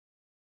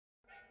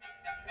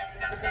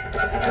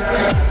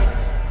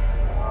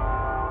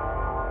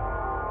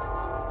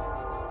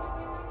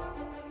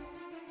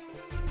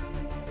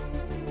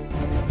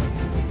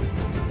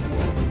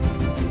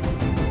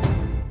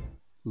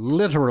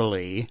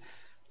literally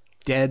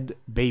dead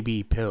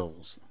baby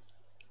pills.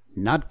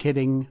 Not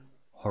kidding.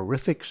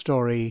 Horrific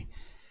story.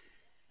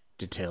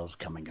 Details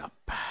coming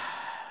up.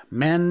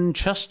 Men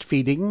chest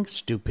feeding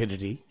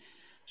stupidity.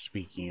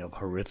 Speaking of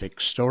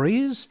horrific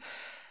stories,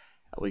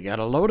 we got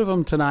a load of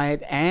them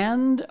tonight,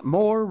 and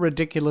more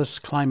ridiculous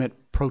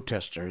climate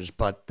protesters,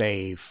 but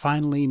they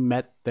finally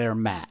met their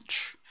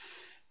match.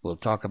 We'll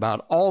talk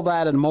about all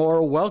that and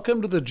more.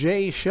 Welcome to the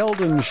Jay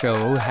Sheldon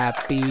Show.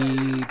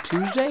 Happy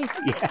Tuesday?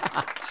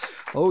 Yeah.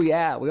 Oh,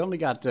 yeah. We only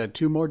got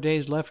 2 more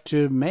days left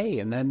to May,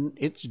 and then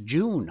it's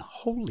June.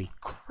 Holy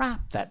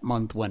crap, that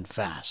month went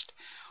fast.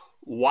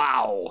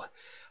 Wow.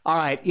 All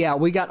right, yeah,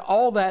 we got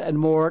all that and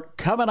more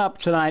coming up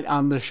tonight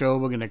on the show.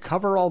 We're going to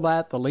cover all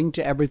that. The link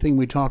to everything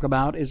we talk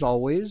about is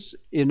always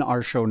in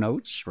our show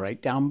notes right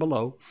down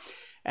below.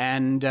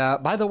 And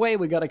by the way,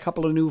 we got a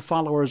couple of new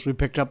followers we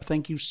picked up.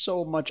 Thank you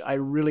so much. I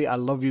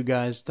love you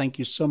guys. Thank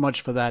you so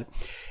much for that.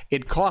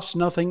 It costs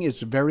nothing.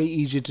 It's very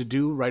easy to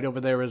do. Right over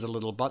there is a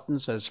little button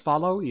that says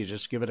follow. You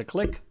just give it a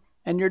click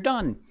and you're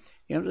done.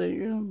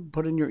 You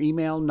put in your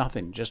email,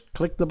 nothing. Just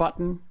click the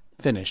button,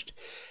 finished.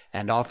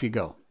 And off you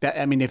go.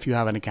 If you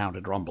have an account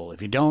at Rumble. If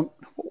you don't,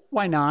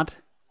 why not?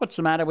 What's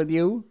the matter with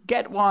you?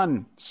 Get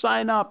one.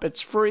 Sign up.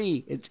 It's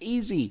free. It's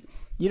easy.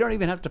 You don't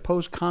even have to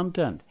post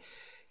content.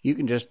 You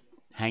can just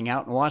hang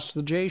out and watch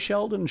the Jay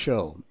Sheldon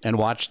Show and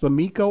watch the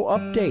Miko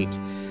update.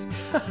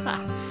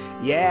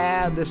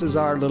 Yeah, this is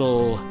our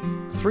little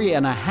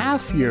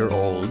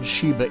 3.5-year-old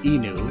Shiba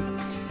Inu,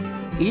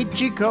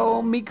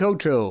 Ichiko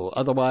Mikoto,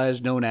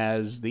 otherwise known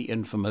as the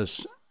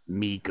infamous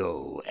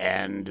Miko.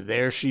 And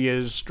there she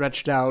is,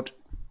 stretched out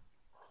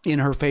in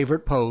her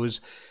favorite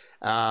pose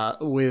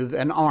with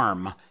an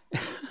arm.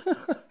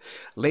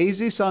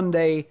 Lazy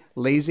Sunday,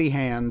 lazy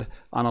hand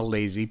on a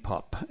lazy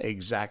pup.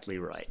 Exactly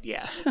right.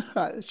 Yeah.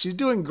 She's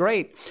doing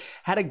great.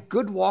 Had a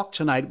good walk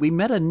tonight. We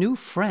met a new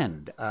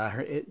friend.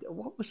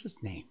 What was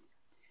his name?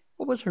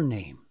 What was her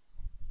name?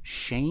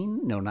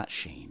 Shane? No, not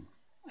Shane.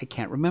 I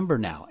can't remember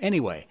now.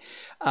 Anyway,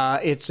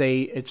 it's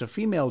a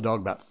female dog,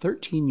 about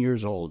 13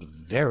 years old,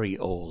 very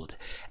old,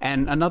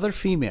 and another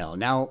female.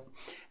 Now,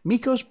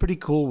 Miko's pretty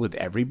cool with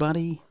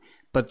everybody,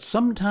 but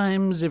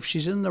sometimes if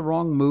she's in the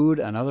wrong mood,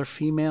 another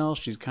female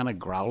she's kind of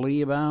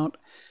growly about.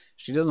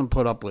 She doesn't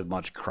put up with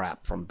much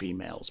crap from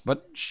females,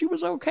 but she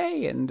was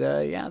okay, and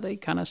they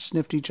kind of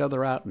sniffed each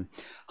other out and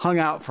hung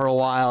out for a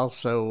while.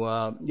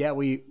 So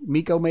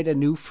Miko made a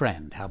new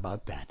friend. How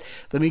about that?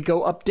 The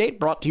Miko update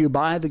brought to you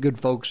by the good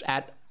folks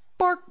at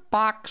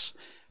BarkBox.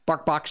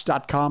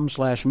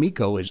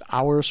 BarkBox.com/Miko is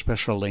our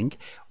special link.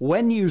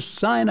 When you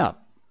sign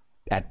up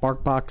at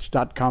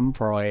BarkBox.com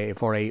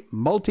for a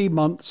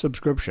multi-month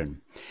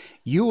subscription,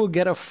 you will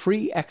get a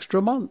free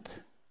extra month.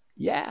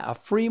 Yeah, a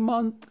free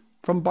month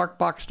from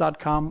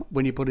BarkBox.com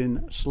when you put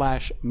in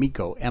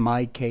 /Miko,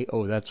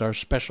 M-I-K-O. That's our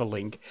special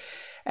link.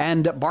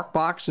 And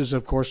BarkBox is,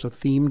 of course, a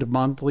themed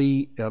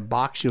monthly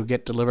box you'll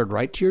get delivered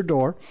right to your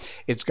door.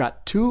 It's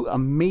got 2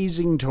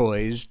 amazing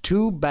toys,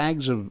 2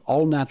 bags of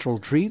all-natural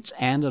treats,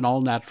 and an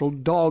all-natural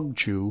dog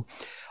chew.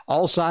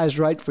 All sized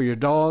right for your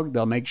dog.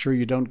 They'll make sure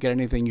you don't get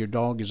anything your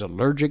dog is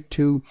allergic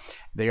to.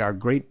 They are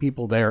great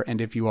people there.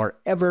 And if you are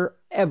ever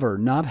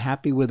not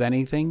happy with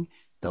anything,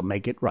 they'll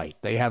make it right.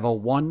 They have a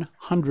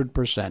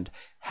 100%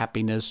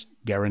 happiness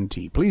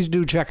guarantee. Please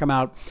do check them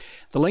out.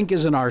 The link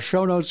is in our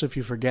show notes if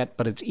you forget,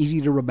 but it's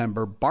easy to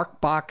remember.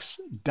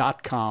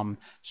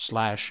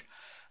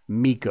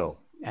 BarkBox.com/Miko.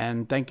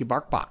 And thank you,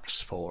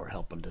 BarkBox, for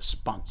helping to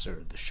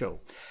sponsor the show.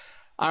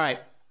 All right.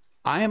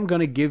 I am going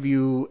to give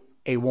you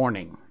a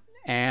warning,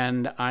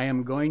 and I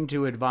am going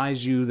to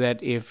advise you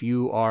that if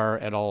you are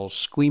at all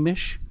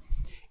squeamish,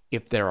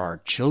 if there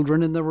are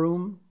children in the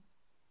room,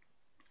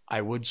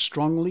 I would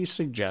strongly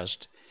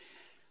suggest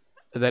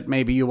that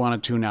maybe you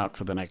want to tune out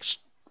for the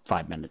next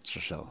 5 minutes or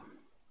so,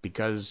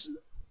 because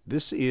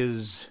this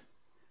is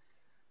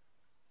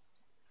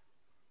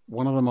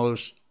one of the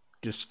most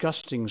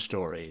disgusting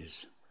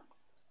stories.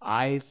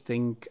 I'll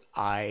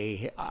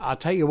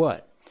tell you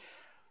what,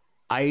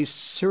 I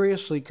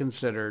seriously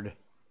considered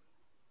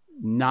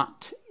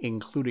not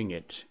including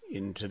it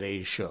in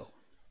today's show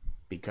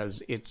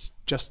because it's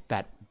just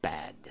that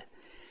bad.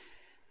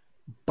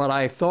 But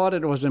I thought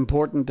it was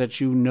important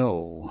that you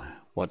know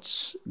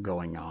what's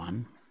going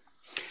on.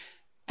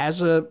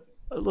 As a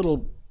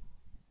little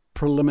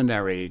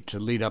preliminary to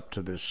lead up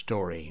to this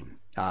story,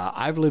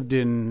 I've lived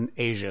in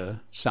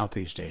Asia,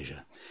 Southeast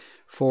Asia,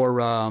 for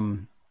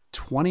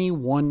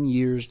 21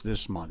 years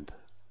this month.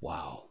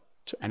 Wow.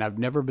 And I've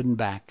never been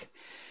back.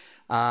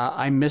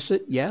 I miss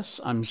it,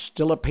 yes. I'm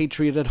still a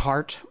patriot at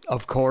heart,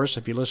 of course.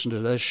 If you listen to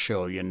this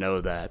show, you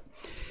know that.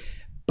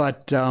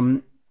 But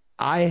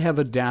I have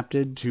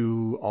adapted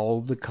to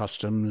all the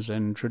customs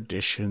and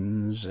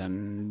traditions,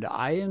 and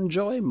I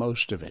enjoy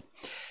most of it.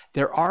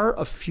 There are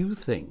a few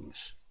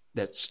things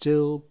that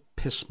still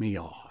piss me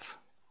off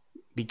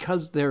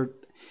because they're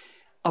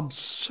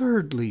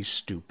absurdly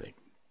stupid,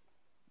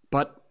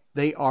 but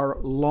they are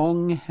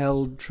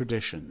long-held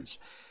traditions.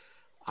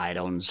 I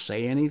don't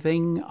say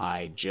anything.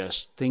 I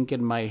just think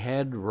in my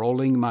head,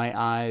 rolling my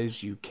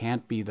eyes, you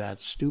can't be that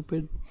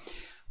stupid.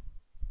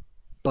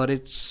 But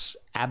it's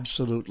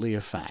absolutely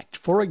a fact.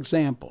 For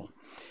example,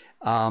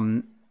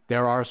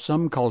 there are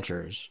some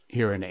cultures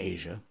here in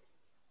Asia,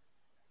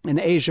 and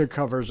Asia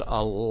covers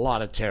a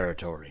lot of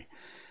territory.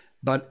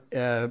 But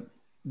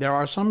there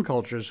are some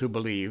cultures who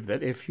believe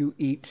that if you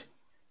eat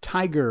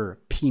tiger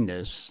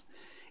penis,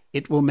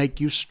 it will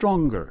make you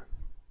stronger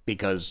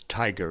because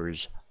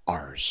tigers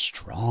are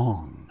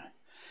strong.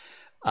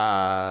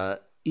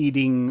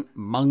 Eating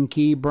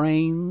monkey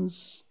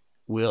brains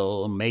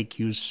will make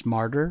you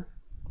smarter.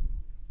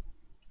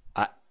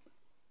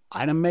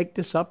 I don't make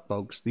this up,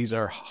 folks. These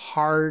are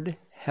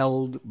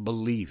hard-held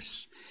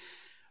beliefs.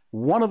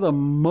 One of the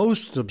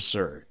most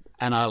absurd,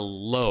 and I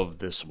love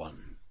this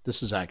one,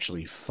 this is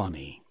actually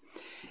funny,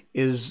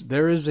 is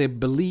there is a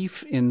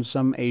belief in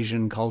some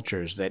Asian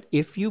cultures that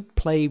if you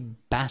play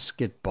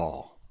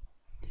basketball,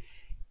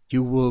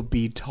 you will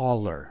be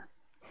taller.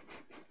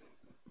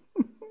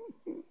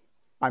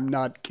 I'm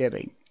not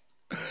kidding.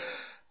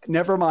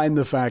 Never mind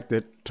the fact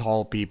that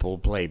tall people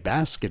play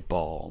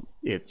basketball.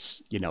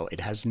 It's,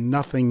 it has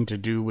nothing to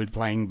do with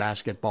playing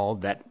basketball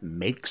that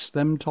makes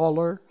them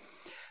taller.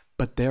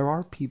 But there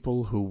are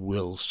people who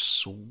will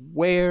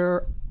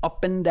swear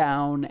up and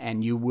down,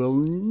 and you will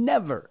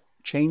never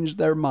change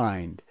their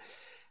mind,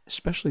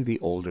 especially the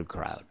older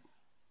crowd.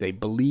 They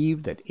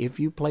believe that if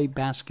you play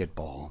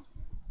basketball,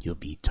 you'll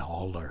be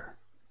taller.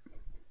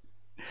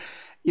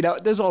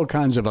 There's all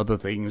kinds of other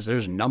things.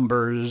 There's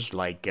numbers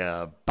like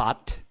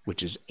bat,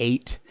 which is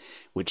 8,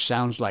 which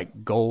sounds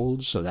like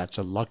gold, so that's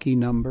a lucky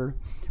number.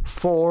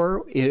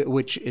 4,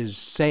 which is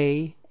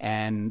say,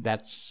 and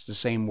that's the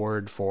same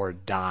word for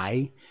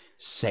die,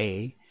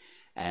 say,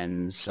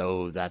 and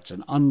so that's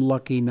an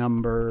unlucky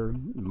number.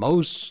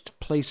 Most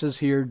places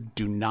here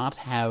do not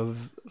have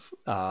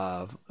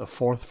a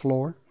 4th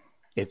floor.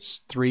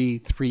 It's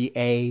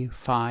 3A,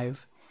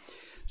 5.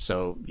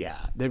 So,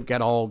 yeah, they've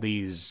got all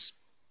these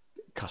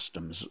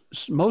customs,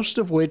 most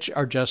of which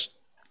are just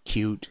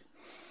cute,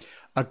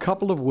 a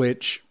couple of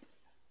which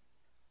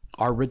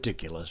are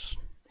ridiculous.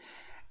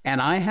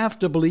 And I have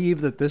to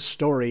believe that this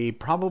story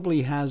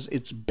probably has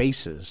its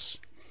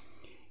basis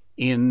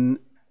in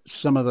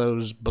some of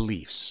those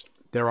beliefs.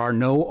 There are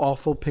no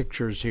awful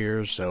pictures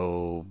here,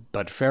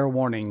 but fair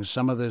warning,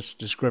 some of this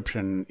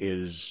description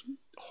is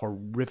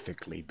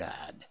horrifically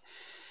bad.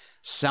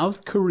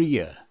 South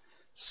Korea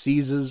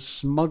seizes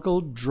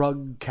smuggled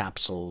drug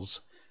capsules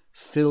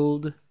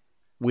filled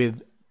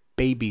with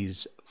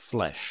babies'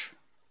 flesh.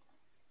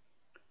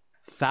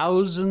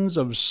 Thousands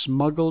of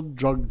smuggled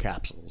drug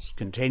capsules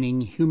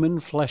containing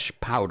human flesh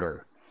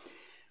powder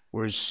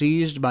were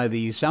seized by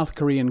the South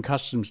Korean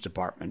Customs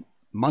Department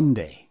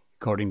Monday,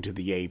 according to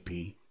the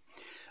AP.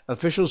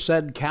 Officials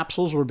said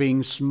capsules were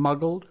being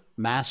smuggled,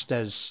 masked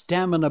as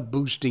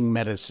stamina-boosting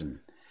medicine,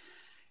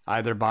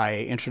 either by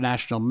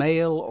international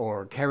mail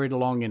or carried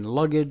along in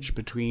luggage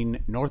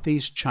between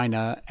northeast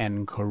China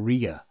and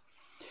Korea.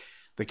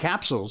 The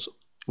capsules,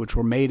 which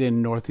were made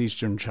in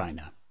northeastern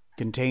China,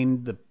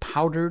 contained the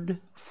powdered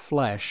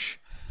flesh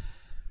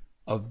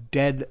of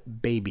dead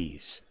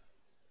babies,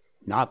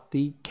 not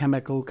the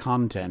chemical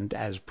content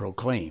as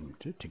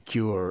proclaimed to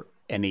cure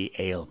any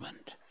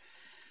ailment.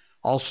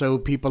 Also,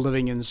 people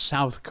living in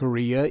South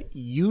Korea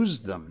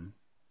used them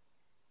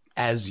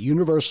as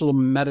universal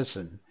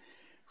medicine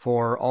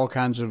for all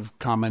kinds of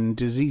common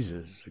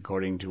diseases,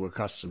 according to a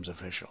customs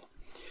official.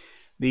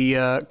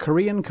 The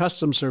Korean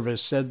Customs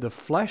Service said the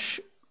flesh,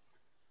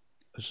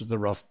 this is the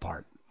rough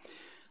part,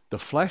 the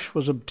flesh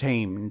was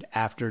obtained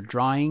after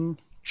drying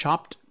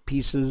chopped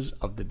pieces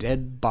of the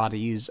dead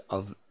bodies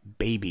of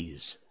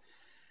babies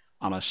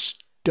on a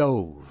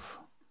stove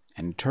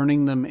and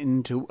turning them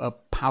into a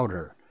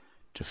powder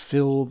to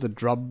fill the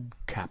drug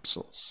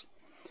capsules.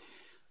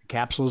 The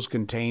capsules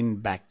contain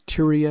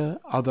bacteria,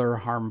 other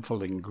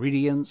harmful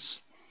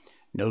ingredients.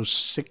 No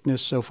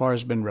sickness so far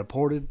has been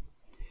reported.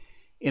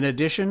 In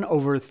addition,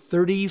 over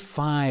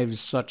 35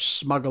 such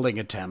smuggling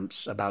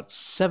attempts, about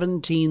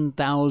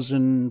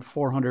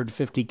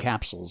 17,450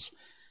 capsules,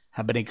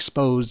 have been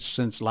exposed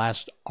since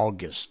last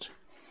August.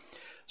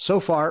 So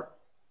far,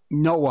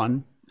 no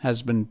one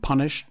has been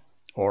punished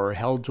or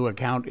held to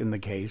account in the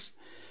case.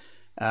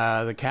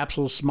 The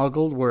capsules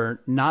smuggled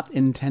were not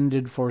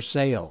intended for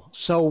sale.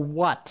 So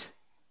what?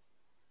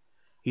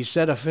 He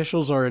said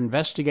officials are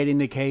investigating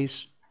the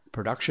case.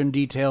 Production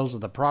details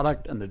of the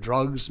product and the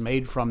drugs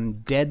made from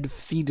dead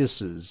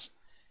fetuses,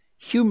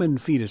 human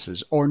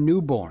fetuses or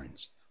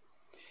newborns.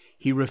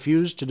 He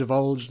refused to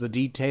divulge the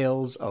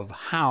details of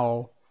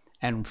how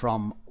and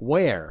from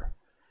where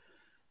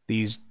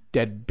these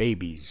dead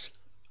babies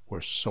were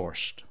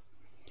sourced.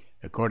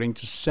 According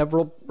to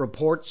several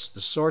reports,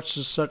 the source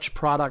of such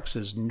products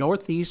is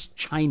northeast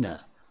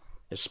China,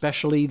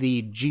 especially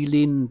the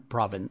Jilin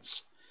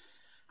province.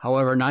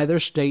 However, neither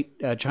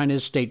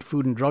China's State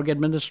Food and Drug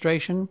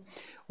Administration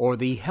or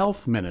the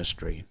Health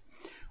Ministry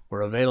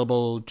were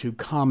available to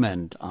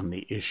comment on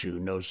the issue.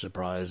 No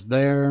surprise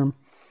there.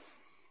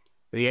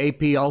 The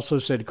AP also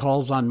said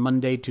calls on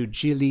Monday to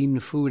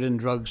Jilin Food and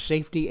Drug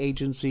Safety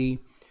Agency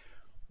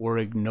were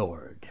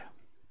ignored.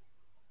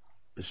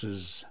 This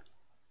is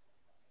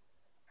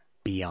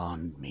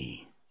beyond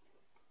me.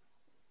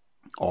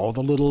 All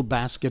the little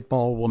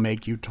basketball will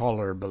make you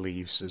taller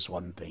beliefs is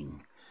one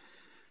thing,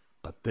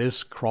 but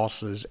this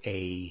crosses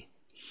a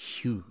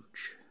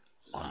huge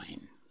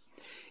line.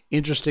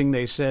 Interesting,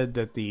 they said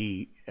that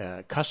the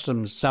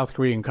South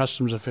Korean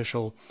customs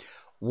official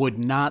would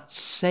not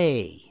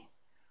say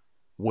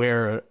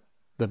where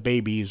the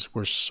babies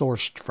were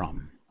sourced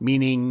from,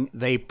 meaning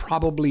they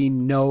probably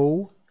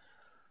know,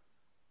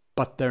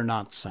 but they're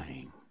not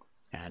saying.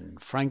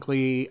 And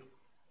frankly,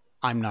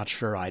 I'm not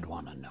sure I'd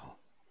want to know.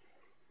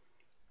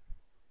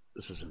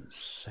 This is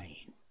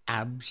insane.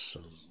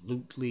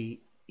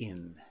 Absolutely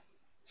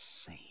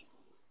insane.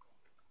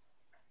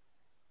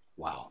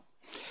 Wow.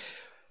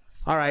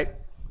 All right.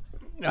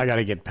 I got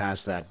to get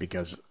past that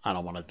because I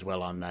don't want to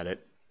dwell on that.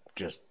 It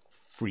just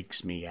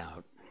freaks me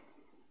out.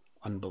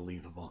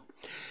 Unbelievable.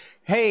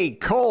 Hey,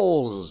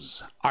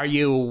 Coles, are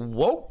you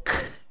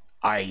woke?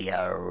 Are you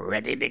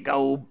ready to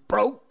go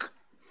broke?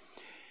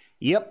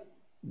 Yep.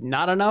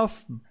 Not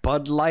enough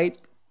Bud Light.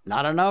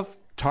 Not enough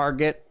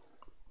Target.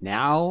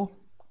 Now,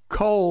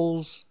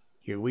 Kohl's.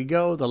 Here we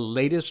go. The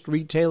latest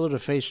retailer to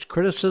face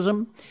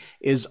criticism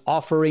is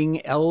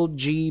offering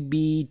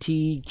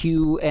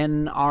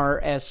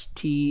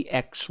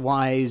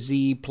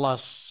LGBTQNRSTXYZ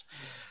plus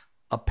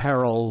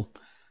apparel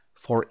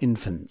for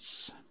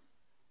infants.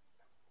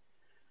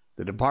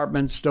 The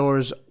department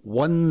store's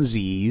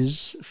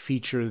onesies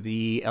feature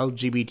the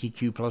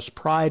LGBTQ plus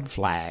pride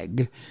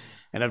flag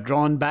and have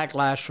drawn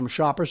backlash from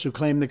shoppers who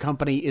claim the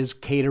company is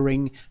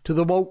catering to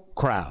the woke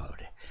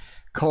crowd.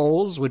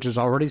 Kohl's, which has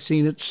already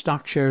seen its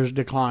stock shares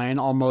decline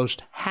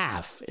almost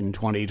half in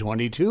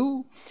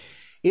 2022,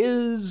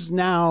 is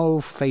now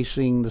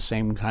facing the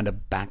same kind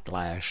of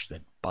backlash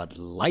that Bud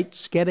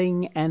Light's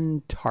getting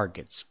and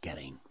Target's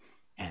getting.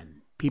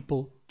 And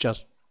people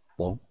just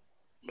won't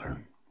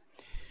learn.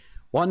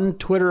 One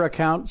Twitter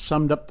account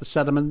summed up the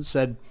sentiment and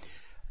said,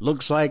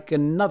 "Looks like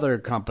another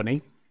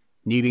company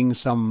needing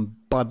some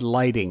Bud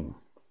Lighting."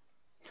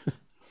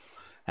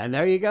 And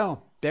there you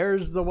go.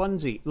 There's the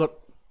onesie.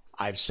 Look,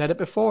 I've said it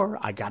before.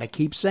 I got to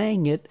keep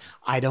saying it.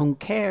 I don't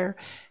care.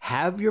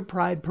 Have your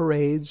pride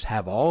parades,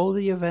 have all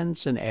the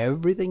events and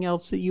everything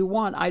else that you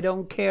want. I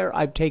don't care.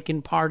 I've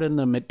taken part in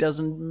them. It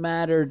doesn't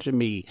matter to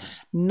me.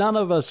 None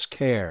of us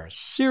care.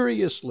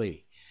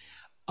 Seriously.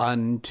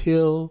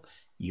 Until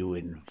you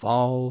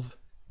involve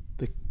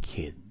the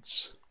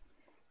kids.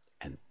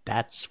 And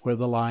that's where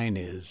the line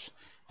is.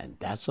 And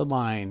that's a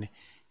line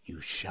you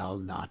shall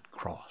not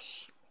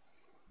cross.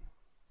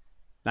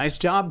 Nice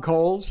job,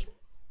 Kohl's.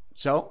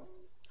 So,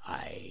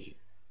 I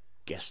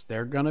guess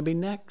they're going to be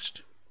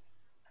next.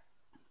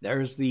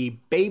 There's the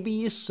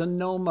Baby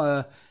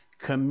Sonoma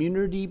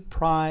Community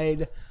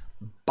Pride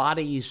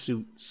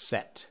bodysuit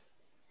set.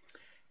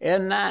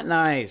 Isn't that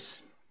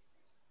nice?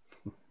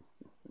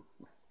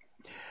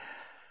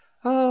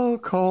 Oh,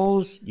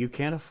 Kohl's, you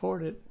can't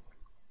afford it.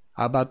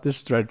 How about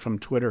this thread from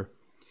Twitter?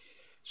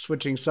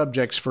 Switching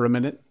subjects for a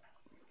minute.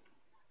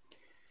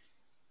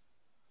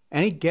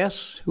 Any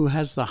guess who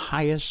has the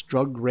highest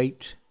drug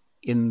rate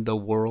in the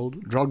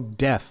world? Drug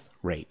death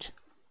rate.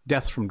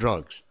 Death from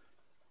drugs.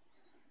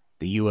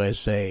 The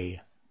USA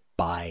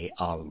by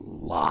a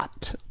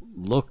lot.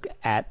 Look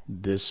at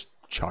this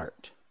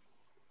chart.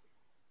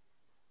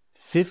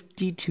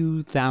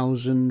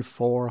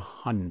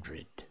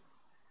 52,400.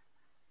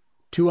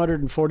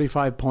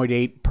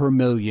 245.8 per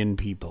million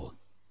people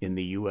in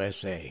the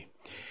USA.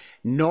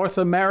 North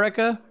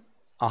America,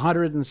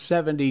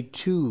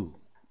 172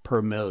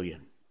 per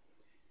million.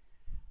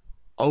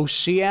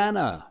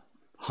 Oceania,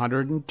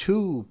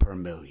 102 per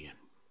million.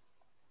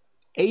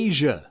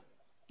 Asia,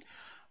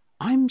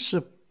 I'm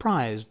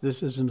surprised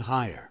this isn't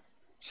higher.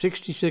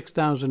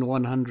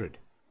 66,100.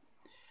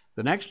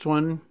 The next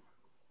one,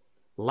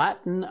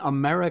 Latin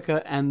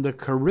America and the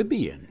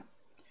Caribbean,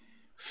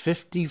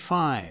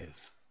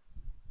 55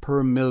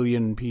 per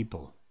million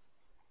people.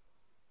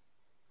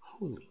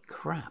 Holy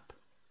crap.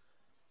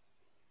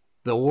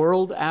 The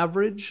world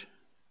average,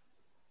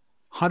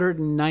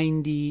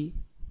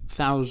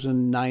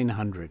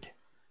 190,900.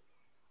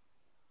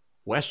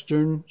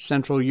 Western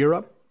Central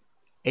Europe,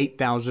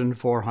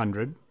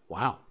 8,400.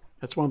 Wow,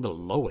 that's one of the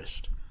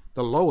lowest.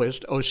 The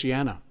lowest,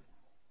 Oceania.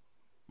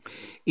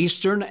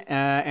 Eastern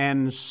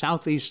and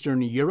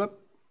Southeastern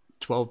Europe,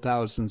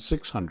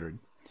 12,600.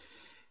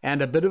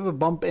 And a bit of a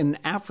bump in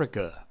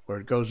Africa, where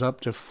it goes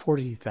up to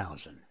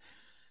 40,000.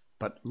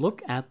 But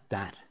look at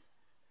that.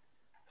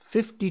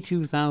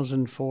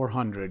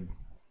 52,400.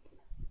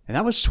 And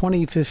that was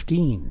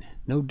 2015.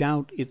 No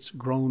doubt it's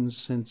grown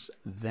since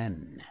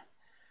then.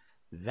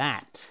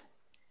 That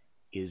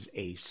is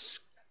a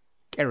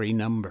scary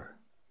number.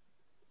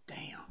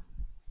 Damn.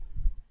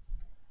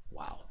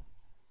 Wow.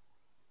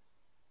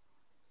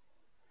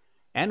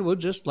 And we'll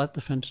just let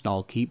the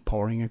fentanyl keep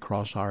pouring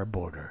across our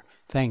border.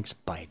 Thanks,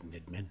 Biden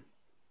admin.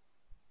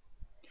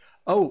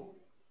 Oh,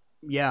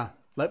 yeah.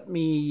 let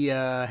me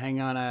hang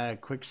on a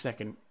quick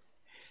second.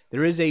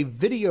 There is a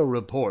video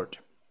report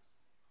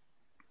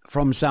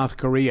from South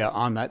Korea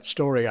on that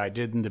story I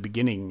did in the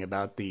beginning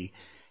about the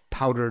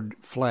powdered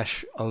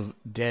flesh of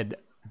dead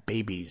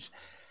babies.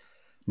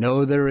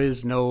 No, there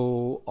is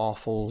no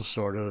awful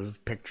sort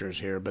of pictures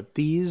here, but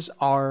these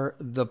are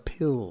the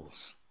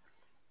pills.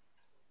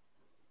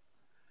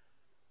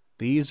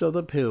 These are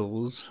the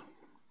pills.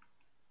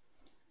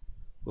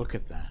 Look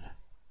at that.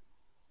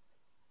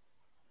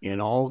 In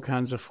all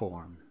kinds of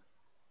form.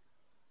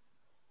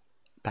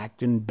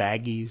 Packed in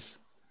baggies.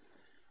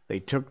 They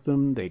took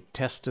them, they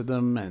tested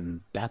them, and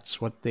that's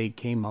what they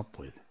came up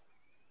with.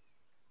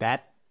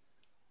 That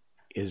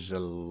is a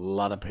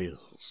lot of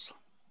pills.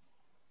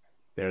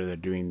 They're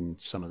doing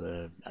some of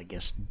the, I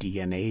guess,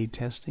 DNA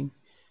testing.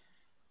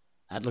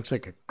 That looks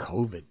like a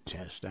COVID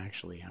test,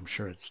 actually. I'm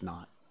sure it's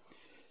not.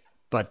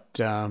 But,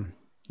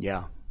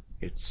 yeah,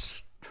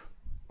 it's...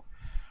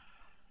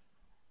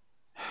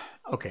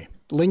 Okay,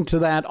 link to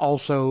that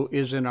also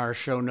is in our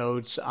show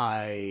notes.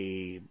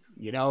 If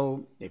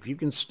you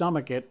can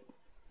stomach it,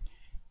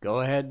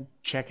 go ahead,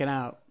 check it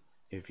out.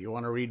 If you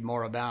want to read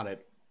more about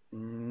it,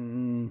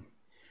 not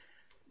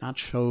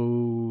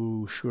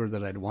so sure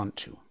that I'd want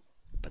to,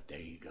 but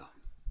there you go.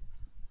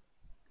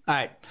 All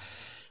right.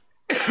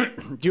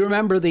 Do you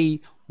remember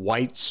the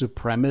white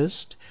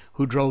supremacist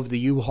who drove the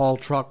U-Haul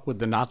truck with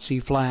the Nazi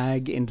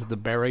flag into the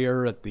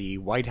barrier at the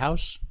White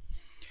House?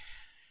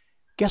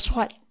 Guess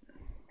what?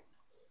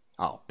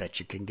 I'll bet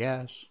you can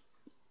guess.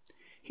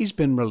 He's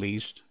been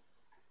released.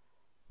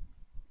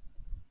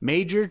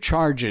 Major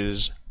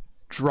charges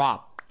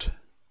dropped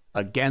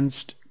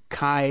against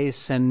Kai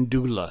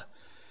Sandula,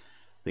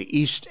 the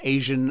East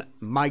Asian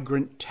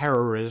migrant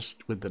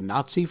terrorist with the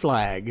Nazi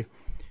flag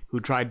who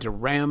tried to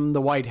ram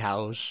the White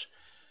House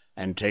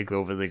and take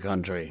over the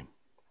country.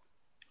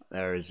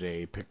 There is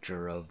a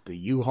picture of the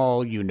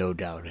U-Haul you no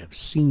doubt have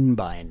seen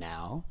by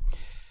now.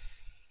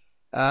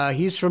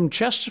 He's from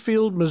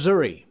Chesterfield,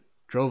 Missouri.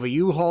 Drove a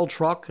U-Haul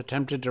truck,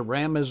 attempted to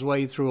ram his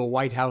way through a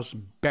White House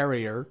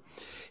barrier.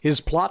 His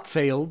plot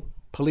failed.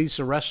 Police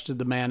arrested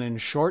the man in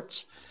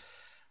shorts.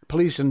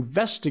 Police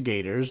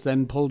investigators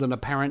then pulled an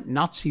apparent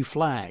Nazi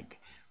flag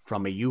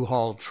from a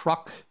U-Haul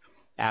truck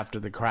after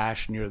the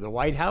crash near the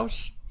White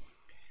House.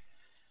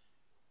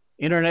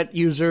 Internet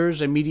users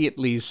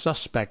immediately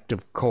suspect,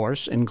 of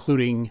course,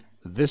 including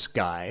this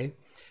guy.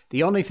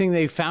 The only thing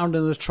they found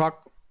in the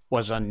truck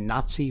was a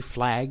Nazi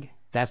flag.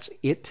 That's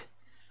it.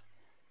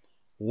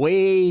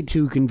 Way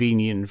too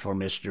convenient for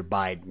Mr.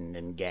 Biden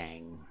and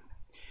gang.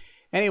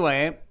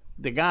 Anyway,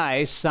 the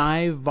guy,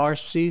 Sai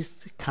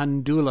Varsith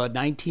Kandula,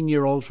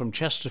 19-year-old from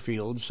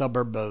Chesterfield,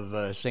 suburb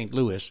of St.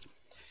 Louis,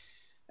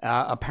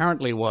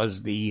 apparently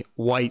was the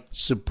white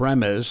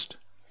supremacist.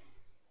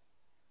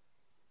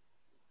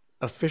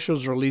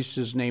 Officials released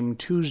his name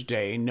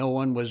Tuesday. No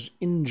one was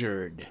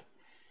injured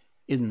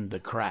in the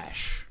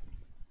crash.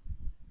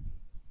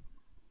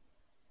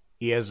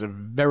 He has a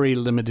very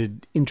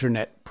limited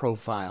internet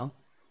profile.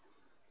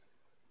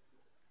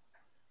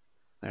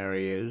 There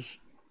he is.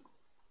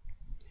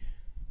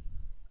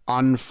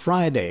 On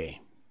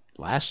Friday,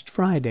 last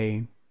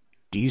Friday,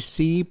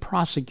 D.C.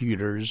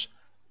 prosecutors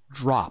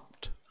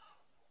dropped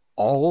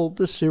all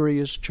the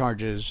serious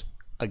charges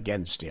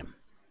against him,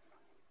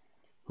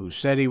 who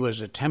said he was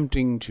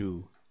attempting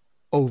to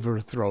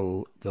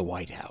overthrow the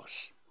White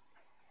House.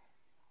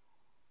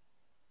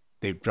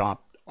 They've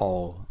dropped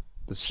all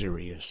the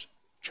serious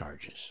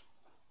charges.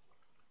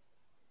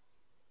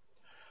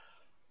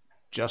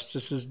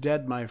 Justice is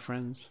dead, my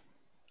friends.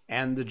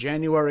 And the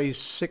January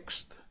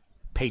 6th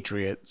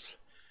patriots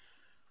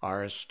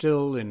are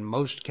still, in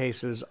most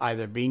cases,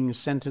 either being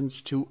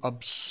sentenced to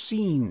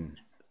obscene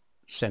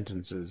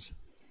sentences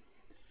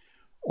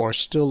or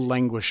still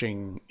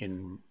languishing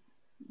in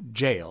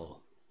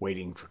jail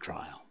waiting for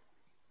trial.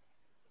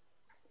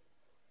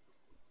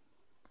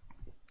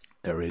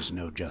 There is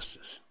no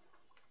justice.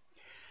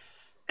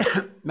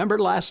 Remember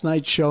last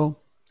night's show?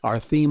 Our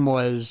theme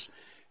was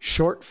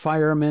short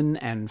firemen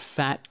and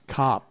fat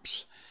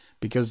cops,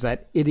 because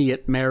that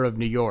idiot mayor of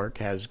New York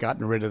has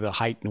gotten rid of the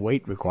height and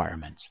weight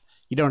requirements.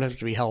 You don't have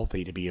to be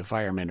healthy to be a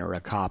fireman or a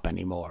cop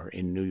anymore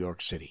in New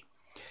York City.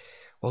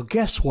 Well,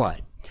 guess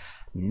what?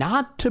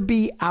 Not to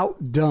be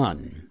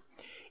outdone,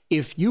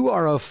 if you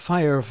are a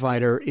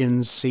firefighter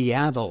in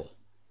Seattle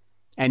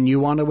and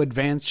you want to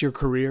advance your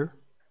career,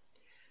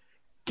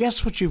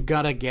 guess what you've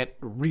got to get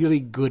really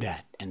good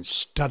at and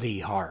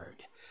study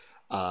hard?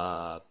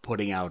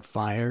 Putting out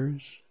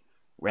fires,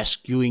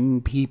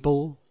 rescuing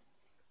people.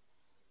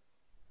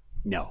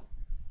 No,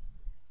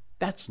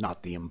 that's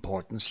not the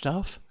important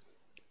stuff.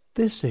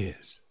 This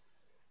is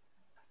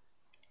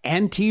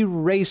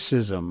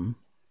anti-racism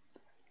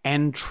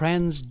and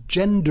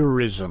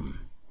transgenderism.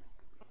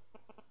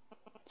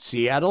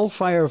 Seattle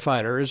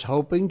firefighters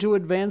hoping to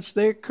advance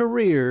their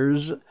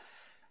careers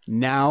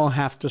now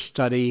have to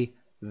study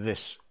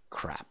this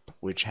crap,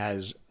 which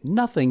has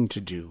nothing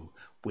to do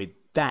with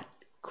that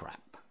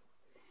crap.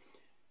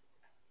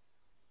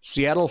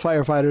 Seattle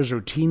firefighters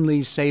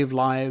routinely save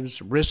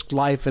lives, risk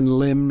life and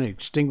limb,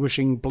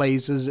 extinguishing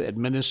blazes,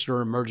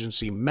 administer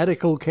emergency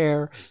medical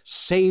care,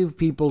 save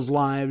people's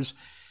lives,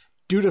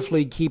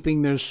 dutifully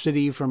keeping their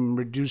city from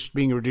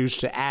being reduced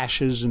to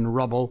ashes and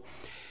rubble,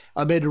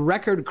 amid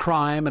record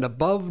crime and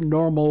above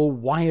normal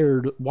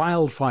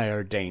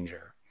wildfire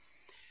danger.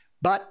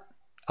 But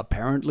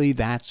apparently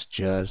that's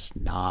just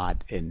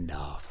not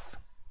enough.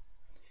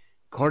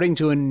 According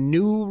to a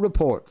new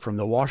report from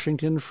the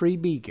Washington Free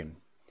Beacon,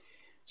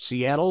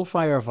 Seattle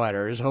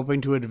firefighters hoping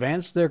to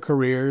advance their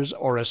careers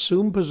or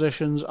assume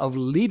positions of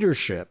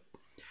leadership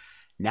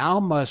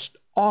now must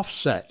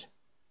offset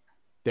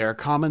their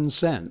common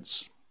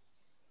sense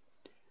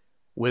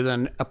with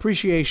an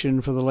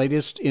appreciation for the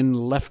latest in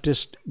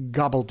leftist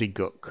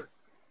gobbledygook.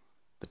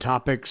 The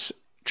topics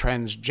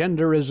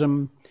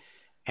transgenderism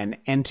and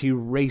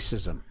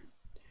anti-racism.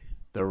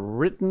 The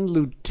written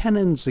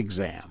lieutenant's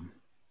exam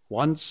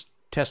once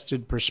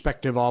tested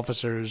prospective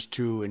officers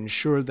to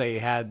ensure they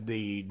had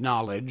the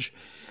knowledge,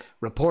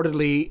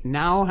 reportedly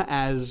now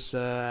has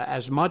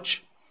as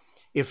much,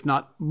 if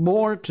not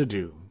more, to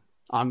do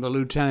on the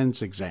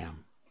lieutenant's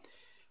exam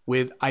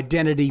with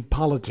identity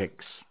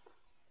politics,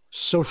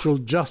 social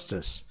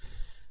justice,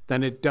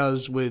 than it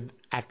does with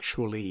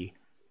actually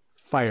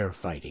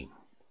firefighting.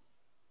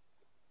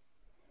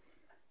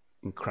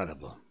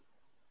 Incredible.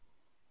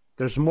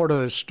 There's more to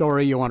this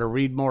story. You want to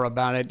read more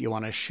about it. You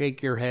want to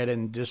shake your head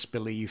in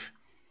disbelief.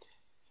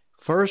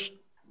 First,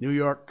 New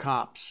York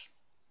cops.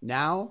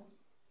 Now,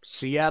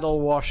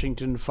 Seattle,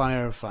 Washington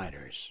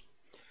firefighters.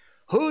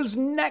 Who's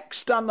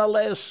next on the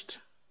list?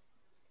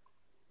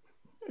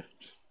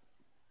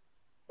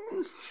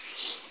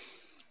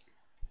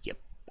 Yep.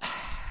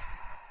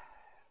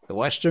 The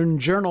Western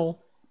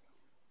Journal.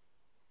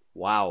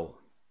 Wow.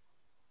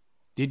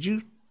 Did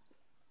you?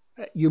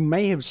 You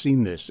may have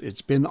seen this.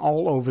 It's been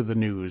all over the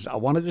news. I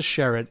wanted to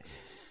share it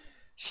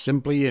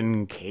simply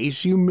in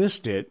case you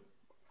missed it.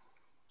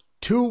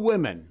 2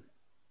 women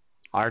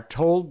are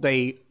told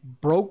they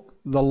broke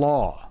the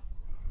law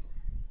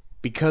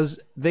because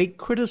they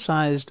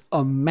criticized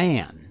a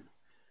man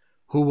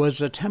who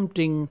was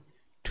attempting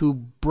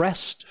to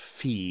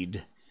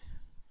breastfeed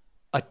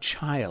a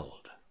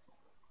child.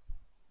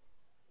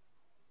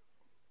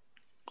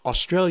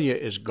 Australia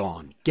is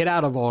gone. Get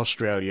out of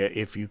Australia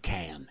if you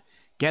can.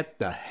 Get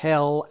the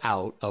hell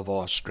out of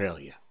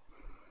Australia.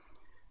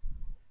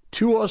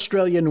 2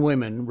 Australian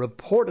women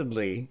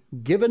reportedly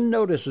given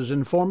notices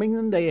informing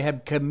them they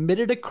had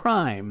committed a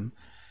crime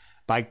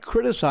by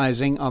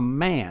criticizing a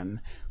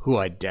man who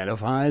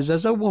identifies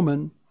as a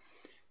woman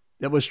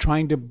that was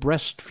trying to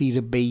breastfeed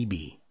a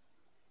baby.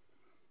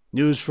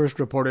 News first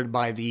reported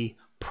by the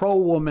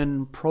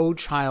pro-woman,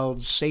 pro-child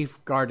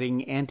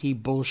safeguarding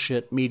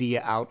anti-bullshit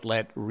media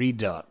outlet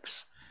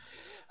Redux.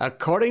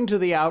 According to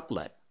the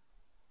outlet,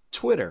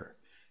 Twitter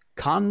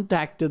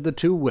contacted the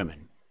 2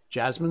 women,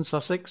 Jasmine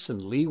Sussex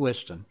and Lee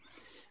Whiston,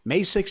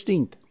 May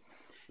 16th,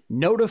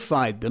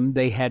 notified them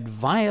they had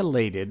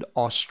violated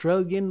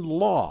Australian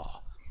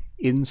law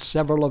in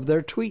several of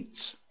their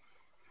tweets.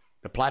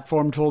 The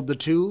platform told the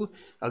 2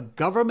 a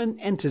government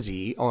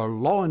entity or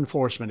law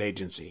enforcement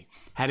agency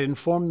had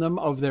informed them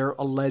of their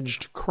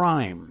alleged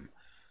crime.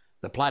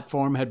 The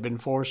platform had been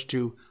forced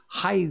to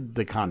hide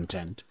the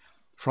content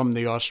from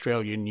the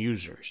Australian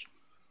users.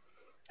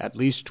 At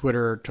least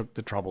Twitter took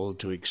the trouble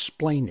to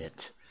explain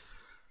it.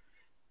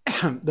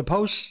 The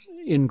posts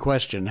in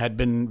question had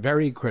been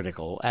very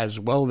critical, as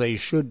well they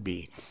should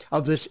be,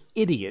 of this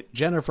idiot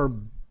Jennifer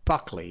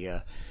Buckley,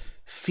 a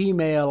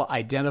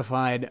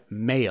female-identified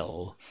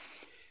male,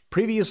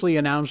 previously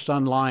announced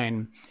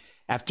online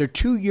after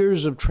 2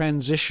 years of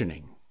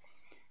transitioning.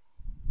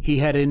 He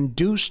had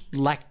induced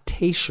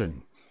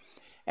lactation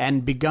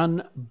and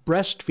begun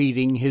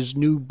breastfeeding his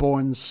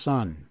newborn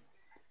son.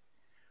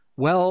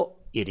 Well,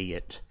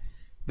 idiot,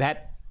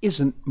 that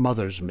isn't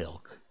mother's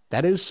milk.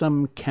 That is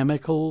some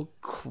chemical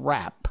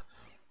crap.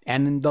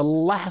 And in the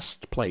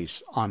last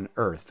place on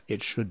earth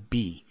it should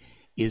be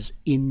is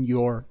in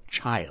your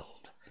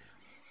child.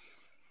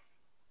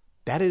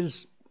 That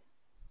is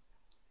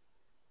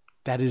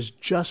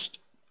just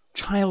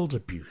child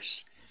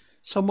abuse.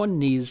 Someone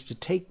needs to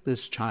take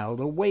this child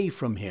away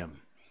from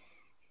him.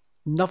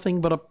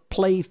 Nothing but a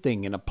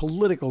plaything and a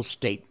political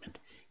statement.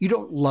 You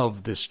don't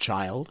love this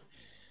child.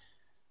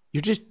 You're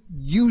just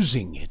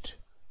using it.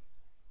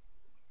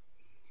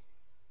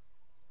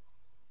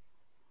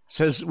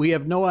 Says, we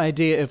have no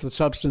idea if the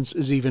substance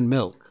is even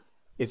milk.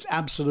 It's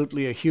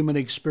absolutely a human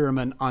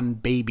experiment on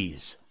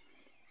babies.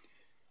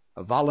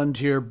 A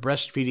volunteer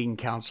breastfeeding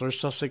counselor,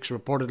 Sussex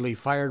reportedly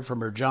fired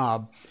from her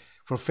job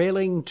for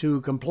failing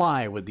to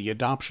comply with the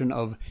adoption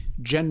of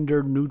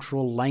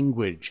gender-neutral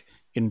language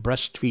in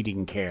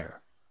breastfeeding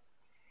care.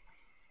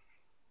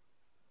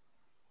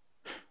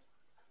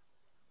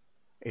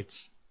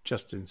 It's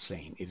just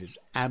insane. It is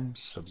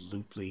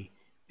absolutely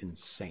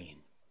insane.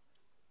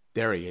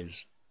 There he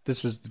is.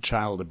 This is the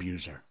child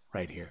abuser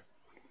right here.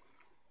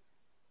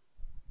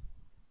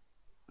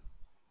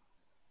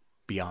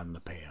 Beyond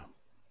the pale.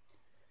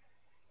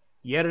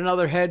 Yet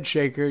another head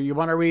shaker. You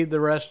want to read the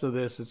rest of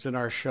this? It's in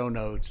our show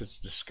notes. It's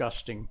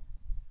disgusting.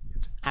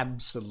 It's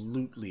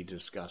absolutely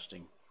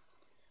disgusting.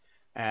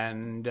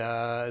 And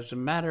as a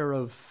matter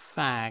of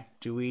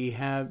fact, do we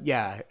have...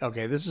 Yeah,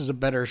 okay, this is a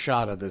better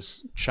shot of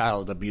this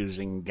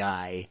child-abusing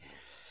guy.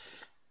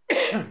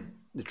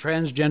 The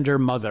transgender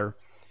mother,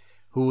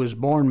 who was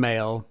born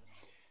male,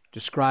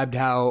 described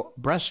how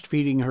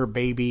breastfeeding her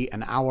baby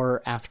an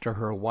hour after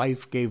her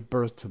wife gave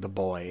birth to the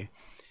boy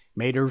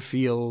made her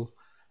feel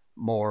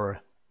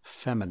more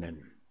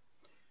feminine.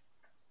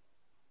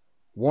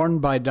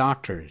 Warned by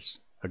doctors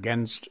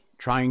against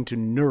trying to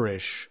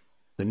nourish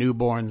the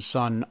newborn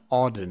son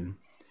Auden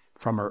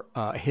from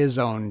his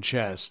own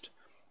chest,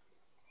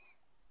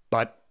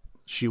 but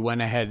she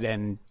went ahead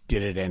and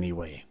did it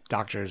anyway.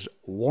 Doctors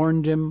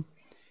warned him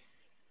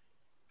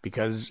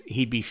because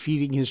he'd be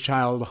feeding his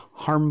child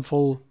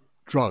harmful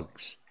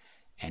drugs,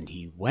 and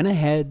he went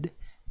ahead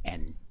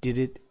and did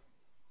it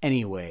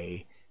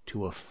anyway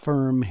to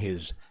affirm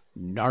his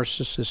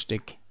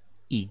narcissistic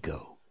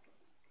ego.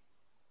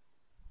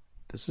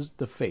 This is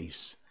the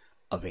face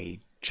of a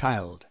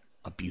child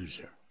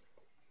abuser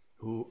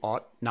who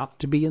ought not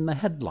to be in the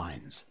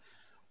headlines,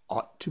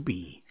 ought to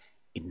be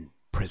in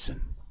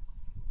prison,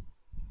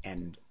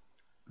 and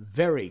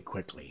very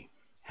quickly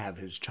have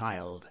his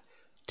child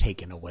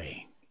taken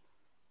away.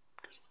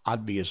 Because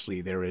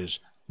obviously there is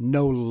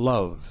no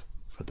love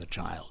for the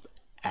child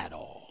at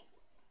all.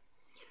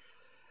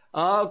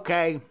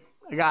 Okay,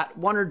 I got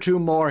one or two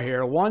more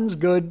here. One's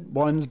good,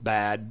 one's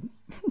bad.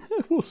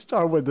 We'll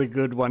start with the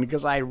good one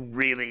because I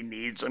really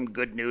need some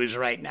good news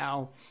right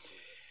now.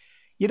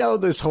 You know,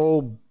 this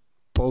whole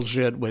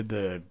bullshit with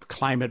the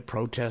climate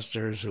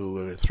protesters who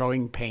are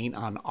throwing paint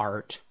on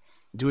art,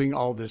 doing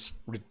all this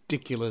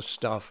ridiculous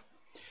stuff.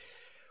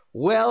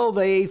 Well,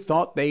 they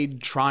thought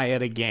they'd try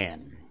it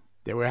again.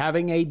 They were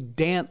having a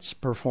dance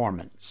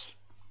performance.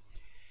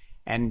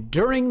 And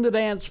during the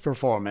dance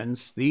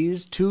performance,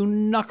 these two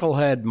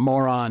knucklehead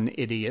moron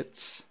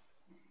idiots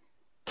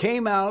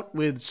came out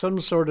with some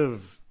sort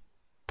of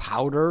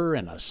powder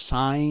and a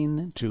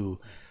sign to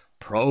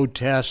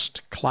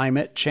protest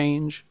climate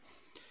change.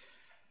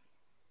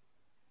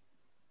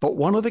 But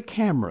one of the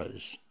camera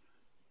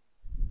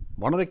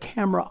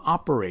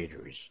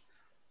operators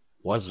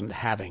wasn't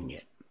having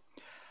it.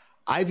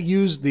 I've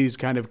used these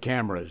kind of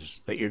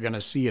cameras that you're going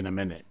to see in a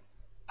minute.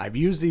 I've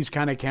used these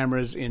kind of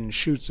cameras in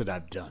shoots that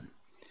I've done.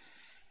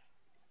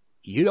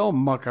 You don't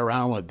muck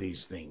around with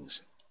these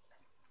things.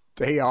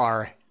 They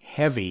are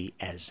heavy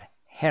as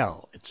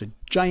hell. It's a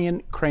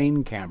giant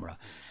crane camera.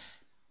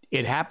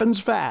 It happens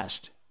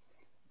fast,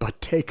 but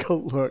take a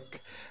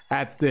look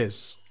at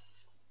this.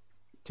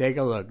 Take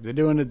a look. They're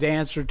doing a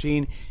dance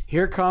routine.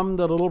 Here come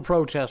the little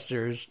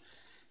protesters.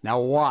 Now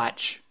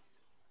watch.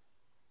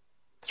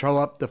 Throw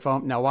up the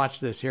phone. Now watch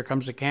this. Here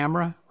comes the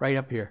camera right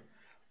up here.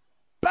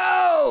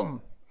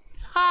 Boom!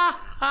 Ha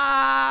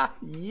ha!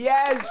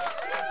 Yes!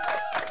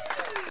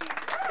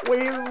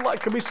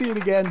 Can we see it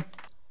again?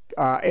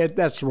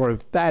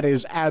 That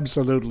is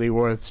absolutely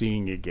worth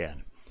seeing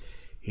again.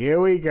 Here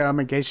we come,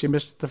 in case you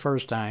missed it the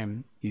first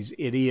time. These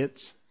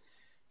idiots.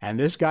 And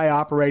this guy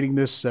operating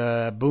this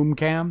boom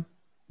cam,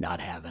 not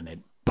having it.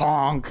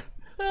 Bonk!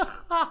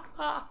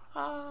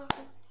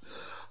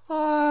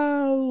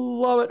 I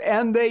love it.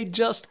 And they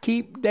just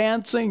keep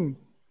dancing.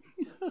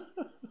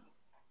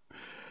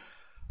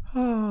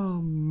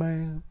 Oh,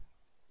 man.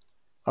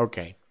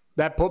 Okay.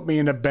 That put me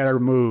in a better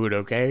mood,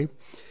 okay?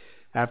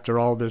 After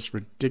all this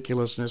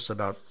ridiculousness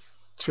about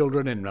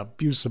children and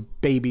abuse of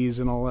babies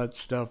and all that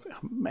stuff.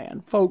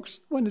 Man,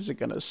 folks, when is it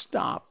going to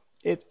stop?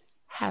 It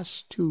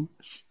has to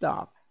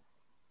stop.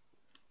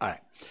 All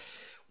right.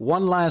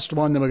 One last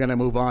one, then we're going to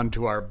move on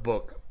to our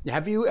book.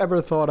 Have you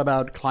ever thought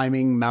about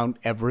climbing Mount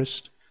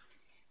Everest?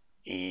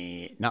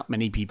 Not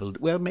many people.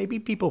 Well, maybe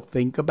people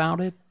think about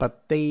it,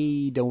 but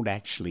they don't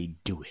actually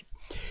do it.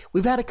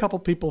 We've had a couple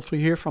people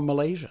here from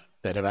Malaysia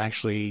that have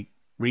actually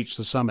reached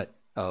the summit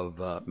of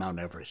Mount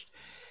Everest.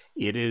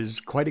 It is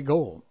quite a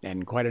goal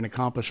and quite an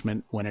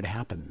accomplishment when it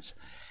happens.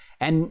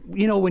 And,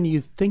 you know, when you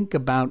think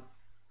about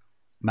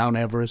Mount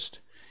Everest,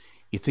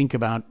 you think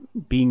about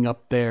being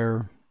up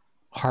there,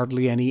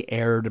 hardly any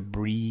air to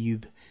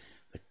breathe,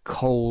 the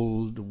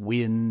cold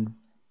wind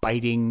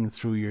biting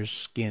through your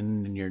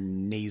skin and your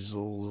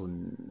nasal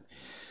and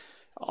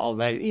all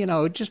that, you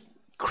know, just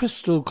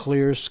crystal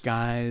clear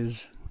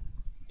skies.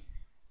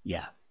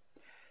 Yeah.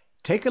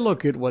 Take a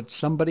look at what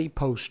somebody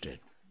posted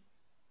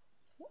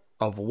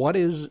of what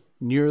is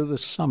near the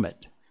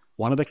summit,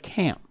 one of the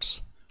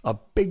camps, a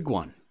big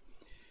one,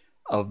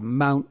 of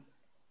Mount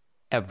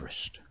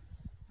Everest.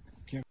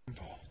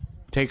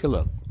 Take a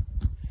look.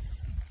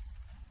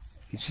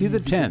 You see the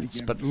tents,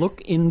 but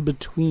look in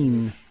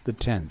between the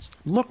tents.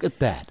 Look at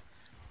that.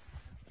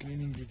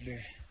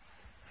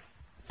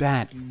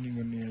 That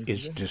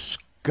is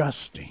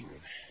disgusting.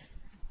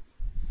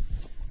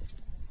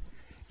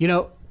 You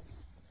know,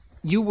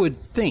 you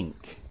would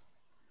think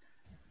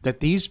that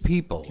these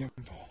people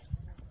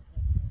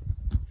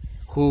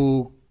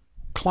who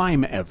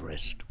climb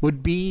Everest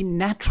would be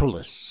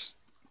naturalists.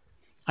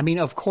 I mean,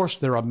 of course,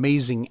 they're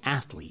amazing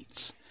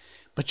athletes,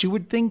 but you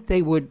would think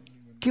they would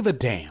give a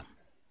damn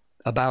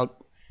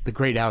about the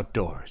great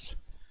outdoors.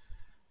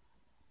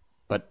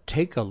 But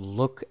take a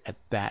look at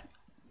that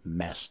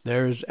mess.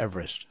 There's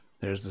Everest.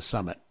 There's the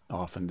summit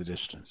off in the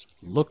distance.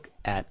 Look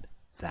at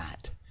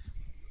that.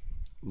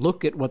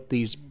 Look at what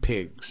these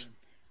pigs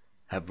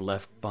have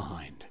left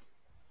behind.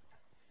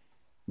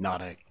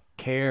 Not a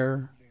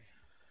care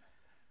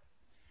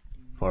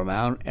for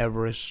Mount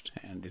Everest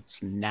and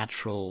its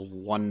natural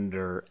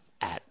wonder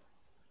at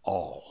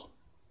all.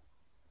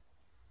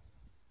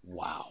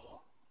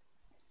 Wow.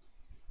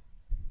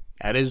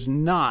 That is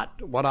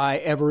not what I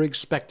ever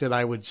expected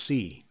I would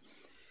see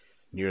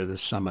near the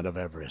summit of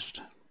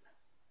Everest.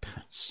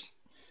 That's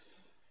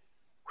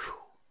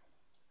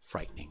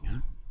frightening, huh?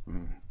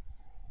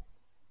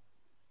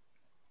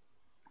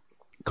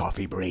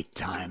 Coffee break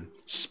time.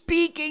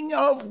 Speaking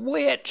of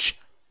which,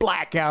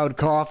 Blackout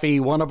Coffee,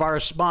 one of our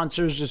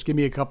sponsors. Just give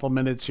me a couple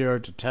minutes here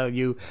to tell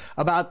you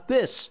about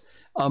this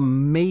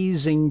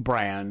amazing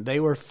brand. They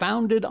were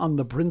founded on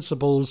the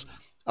principles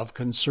of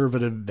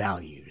conservative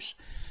values.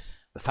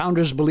 The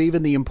founders believe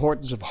in the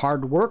importance of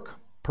hard work,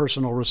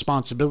 personal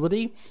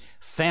responsibility,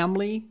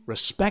 family,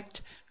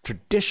 respect,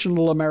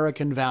 traditional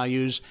American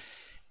values,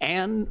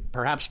 and,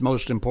 perhaps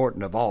most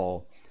important of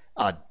all,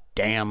 a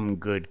damn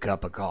good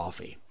cup of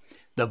coffee.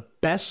 The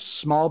best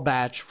small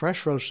batch,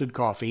 fresh roasted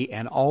coffee,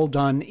 and all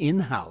done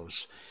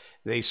in-house.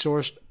 They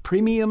sourced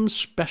premium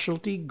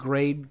specialty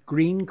grade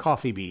green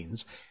coffee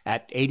beans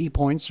at 80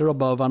 points or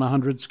above on a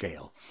 100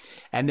 scale.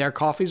 And their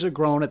coffees are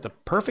grown at the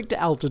perfect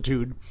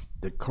altitude,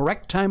 the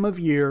correct time of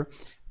year,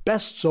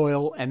 best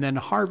soil, and then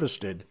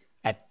harvested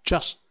at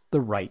just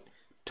the right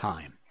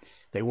time.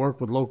 They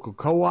work with local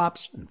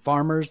co-ops and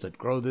farmers that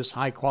grow this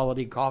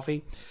high-quality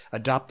coffee,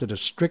 adopted a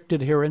strict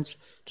adherence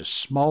to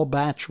small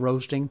batch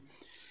roasting.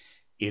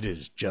 It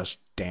is just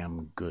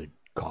damn good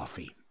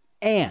coffee.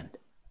 And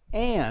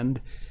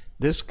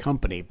this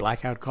company,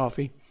 Blackout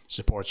Coffee,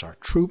 supports our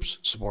troops,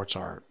 supports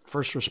our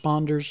first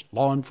responders,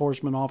 law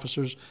enforcement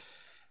officers,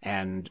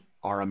 and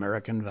our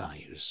American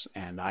values.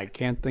 And I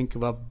can't think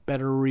of a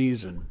better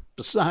reason,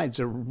 besides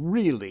a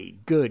really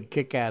good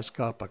kick-ass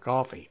cup of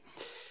coffee,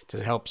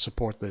 to help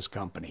support this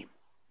company.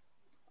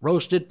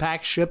 Roasted,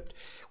 packed, shipped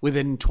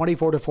within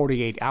 24 to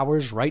 48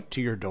 hours right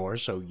to your door.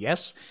 So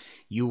yes,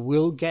 you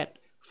will get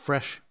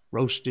fresh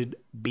roasted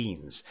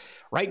beans.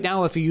 Right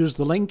now, if you use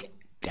the link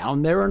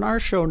down there in our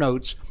show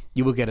notes,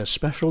 you will get a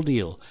special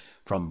deal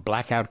from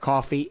Blackout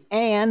Coffee,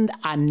 and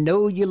I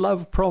know you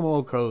love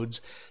promo codes.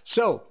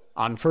 So,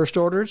 on first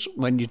orders,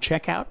 when you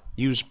check out,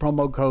 use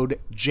promo code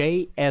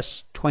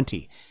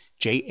JS20.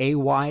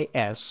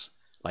 J-A-Y-S,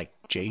 like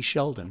Jay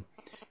Sheldon.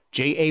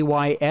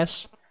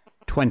 JAYS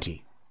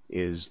 20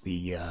 is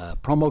the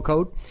promo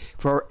code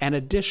for an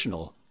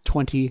additional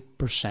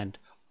 20%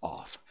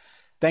 off.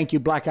 Thank you,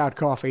 Blackout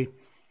Coffee.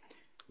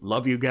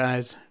 Love you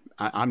guys.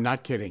 I'm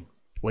not kidding.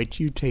 Wait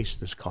till you taste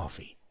this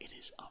coffee. It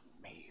is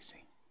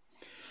amazing.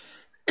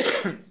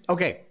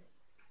 Okay.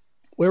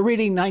 We're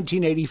reading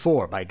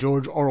 1984 by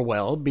George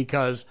Orwell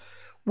because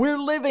we're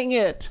living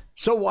it.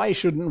 So why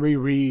shouldn't we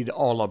read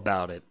all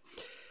about it?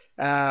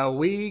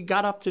 We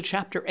got up to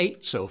chapter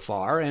 8 so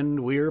far, and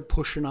we're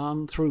pushing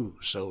on through.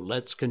 So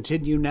let's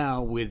continue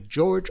now with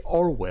George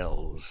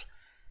Orwell's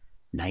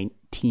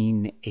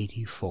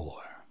 1984.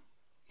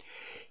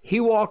 He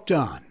walked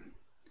on.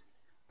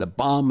 The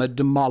bomb had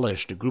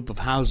demolished a group of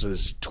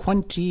houses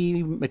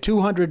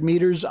 200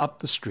 meters up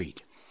the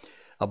street.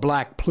 A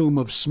black plume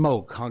of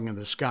smoke hung in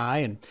the sky,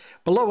 and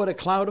below it a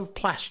cloud of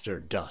plaster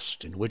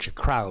dust in which a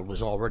crowd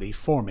was already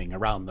forming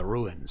around the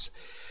ruins.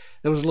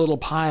 There was a little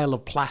pile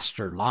of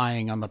plaster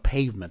lying on the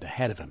pavement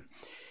ahead of him,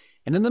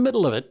 and in the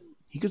middle of it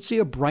he could see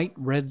a bright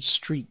red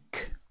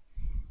streak.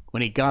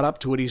 When he got up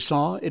to what he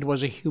saw, it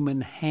was a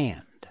human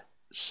hand,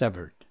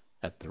 severed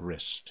at the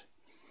wrist.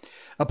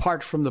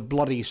 Apart from the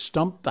bloody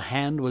stump, the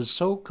hand was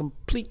so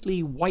completely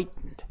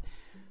whitened,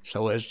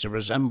 so as to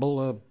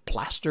resemble a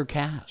plaster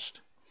cast.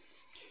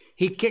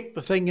 He kicked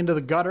the thing into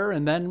the gutter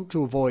and then,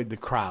 to avoid the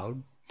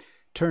crowd,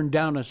 turned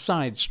down a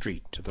side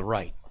street to the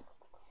right.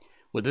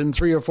 Within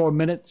 3 or 4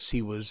 minutes,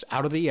 he was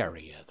out of the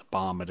area the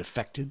bomb had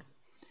affected.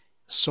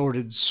 The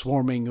sordid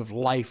swarming of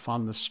life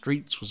on the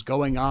streets was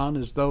going on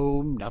as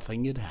though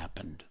nothing had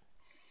happened.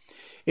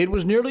 It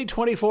was nearly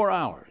 24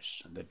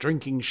 hours, and the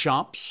drinking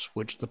shops,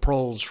 which the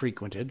proles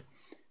frequented,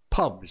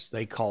 pubs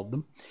they called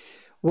them,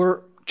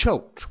 were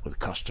choked with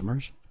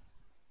customers.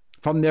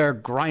 From their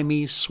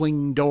grimy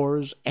swing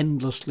doors,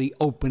 endlessly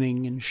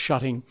opening and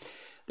shutting,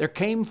 there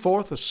came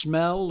forth a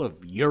smell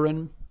of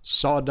urine,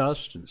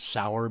 sawdust, and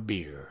sour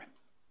beer.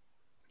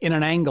 In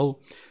an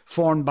angle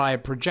formed by a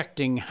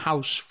projecting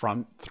house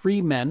front,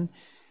 3 men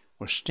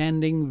were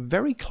standing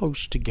very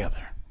close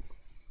together,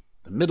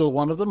 the middle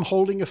one of them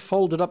holding a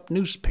folded-up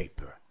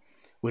newspaper,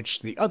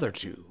 which the other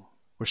 2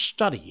 were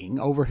studying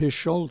over his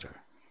shoulder.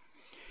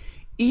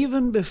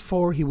 Even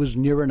before he was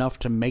near enough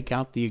to make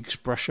out the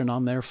expression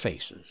on their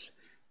faces,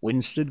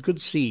 Winston could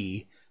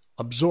see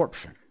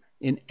absorption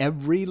in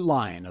every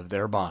line of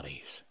their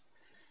bodies.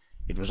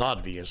 It was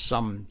obvious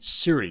some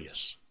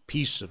serious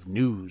piece of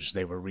news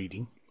they were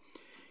reading.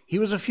 He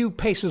was a few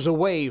paces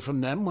away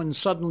from them when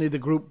suddenly the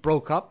group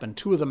broke up and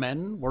two of the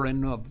men were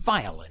in a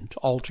violent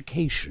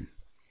altercation.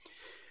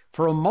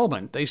 For a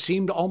moment they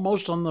seemed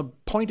almost on the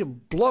point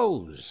of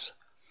blows.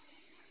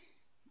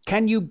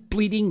 "Can you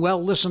bleeding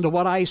well listen to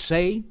what I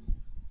say?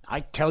 I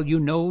tell you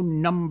no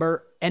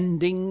number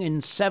ending in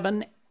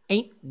 7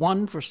 ain't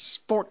one for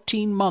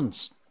 14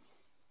 months.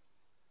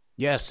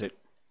 "Yes, it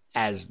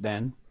has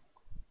then."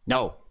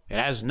 "No, it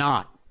has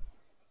not.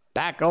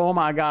 Back home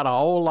I got a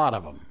whole lot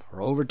of 'em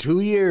for over 2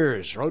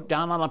 years, wrote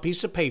down on a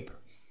piece of paper.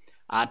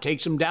 I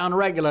takes 'em down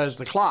regular as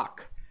the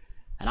clock.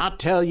 And I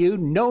tell you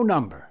no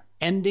number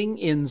ending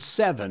in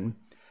 7.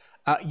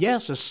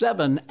 Yes, a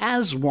 7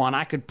 as one.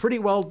 I could pretty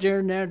well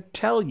dare near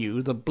tell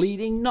you the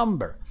bleeding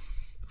number.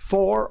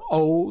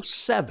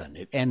 407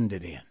 it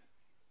ended in.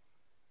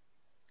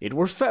 It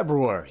were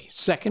February,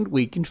 2nd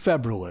week in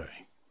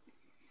February."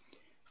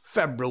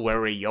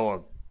 "February,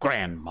 your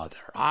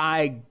grandmother.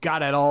 I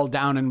got it all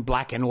down in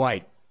black and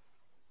white.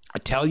 I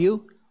tell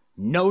you,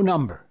 no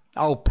number."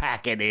 "Oh,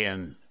 pack it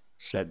in,"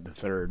 said the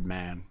third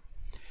man.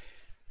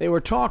 They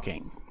were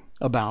talking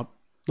about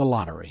the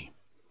lottery.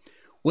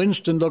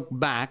 Winston looked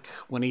back.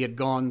 When he had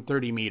gone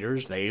 30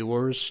 meters, they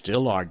were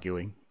still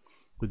arguing,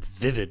 with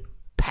vivid,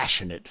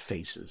 passionate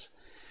faces.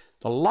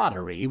 The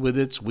lottery, with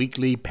its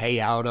weekly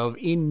payout of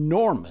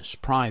enormous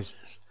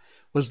prizes,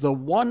 was the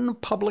one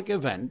public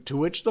event to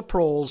which the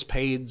proles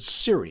paid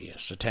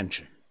serious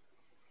attention.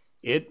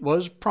 It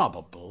was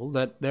probable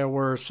that there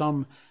were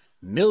some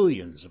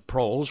millions of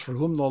proles for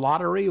whom the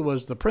lottery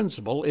was the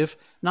principal, if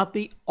not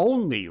the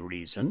only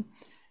reason,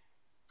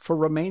 for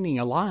remaining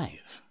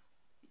alive.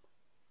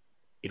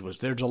 It was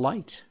their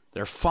delight,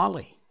 their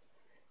folly,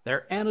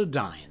 their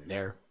anodyne,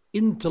 their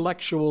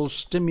intellectual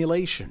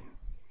stimulation.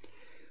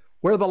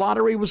 Where the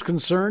lottery was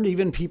concerned,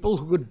 even people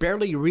who could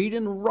barely read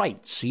and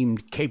write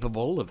seemed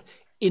capable of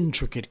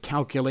intricate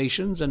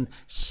calculations and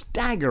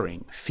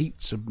staggering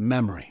feats of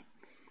memory.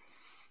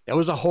 There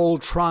was a whole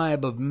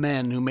tribe of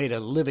men who made a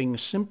living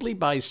simply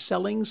by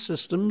selling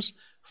systems,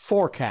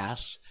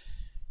 forecasts,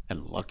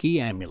 and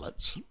lucky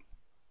amulets.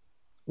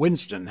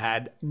 Winston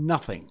had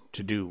nothing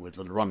to do with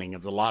the running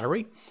of the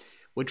lottery,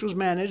 which was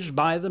managed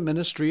by the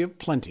Ministry of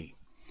Plenty.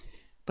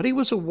 But he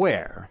was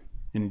aware,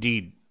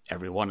 indeed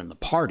everyone in the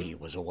party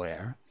was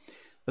aware,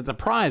 that the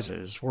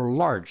prizes were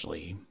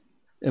largely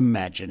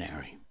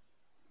imaginary.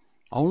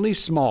 Only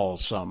small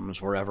sums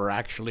were ever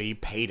actually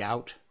paid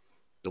out,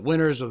 the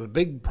winners of the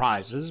big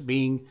prizes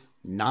being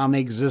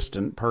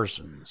non-existent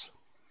persons.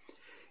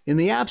 In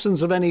the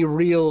absence of any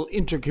real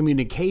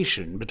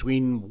intercommunication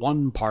between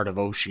one part of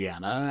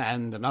Oceania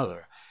and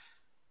another,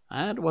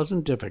 that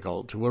wasn't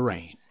difficult to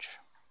arrange.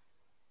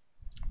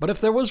 But if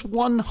there was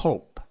one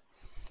hope,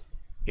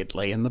 it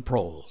lay in the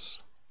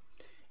proles.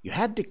 You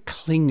had to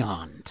cling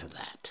on to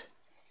that.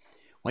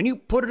 When you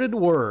put it in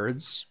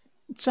words,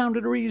 it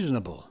sounded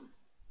reasonable.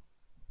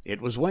 It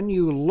was when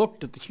you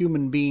looked at the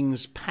human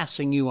beings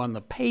passing you on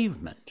the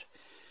pavement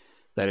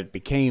that it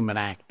became an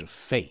act of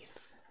faith.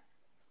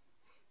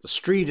 The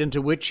street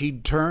into which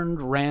he'd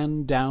turned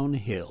ran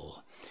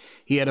downhill.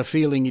 He had a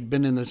feeling he'd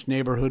been in this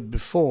neighborhood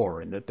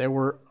before, and that there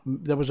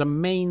was a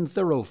main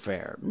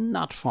thoroughfare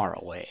not far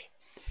away.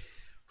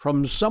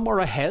 From somewhere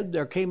ahead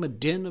there came a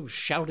din of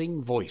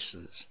shouting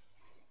voices.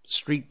 The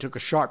street took a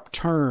sharp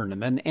turn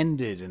and then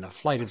ended in a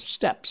flight of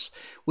steps,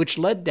 which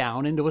led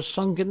down into a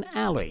sunken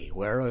alley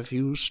where a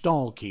few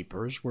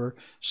stall-keepers were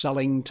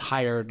selling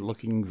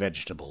tired-looking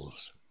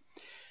vegetables.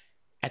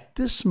 At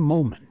this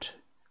moment,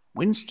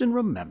 Winston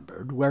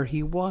remembered where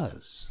he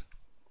was.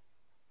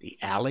 The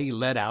alley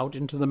led out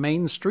into the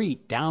main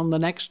street. Down the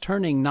next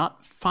turning,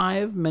 not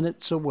 5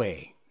 minutes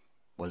away,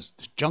 was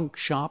the junk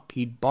shop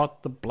he'd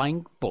bought the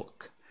blank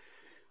book,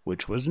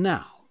 which was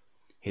now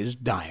his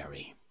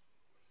diary.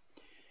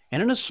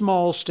 And in a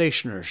small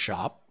stationer's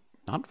shop,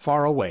 not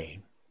far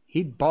away,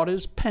 he'd bought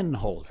his pen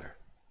holder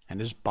and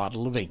his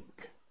bottle of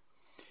ink.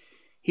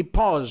 He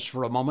paused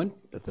for a moment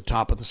at the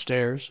top of the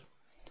stairs.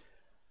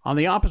 On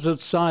the opposite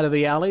side of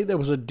the alley there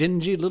was a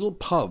dingy little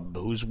pub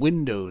whose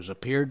windows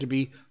appeared to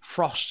be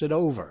frosted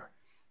over,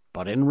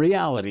 but in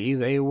reality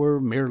they were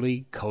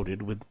merely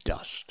coated with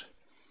dust.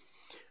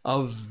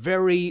 A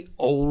very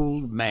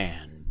old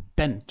man,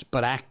 bent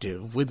but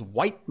active, with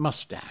white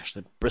mustache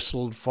that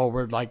bristled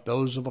forward like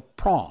those of a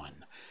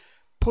prawn,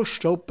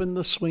 pushed open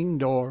the swing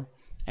door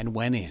and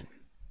went in.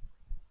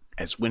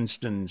 As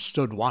Winston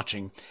stood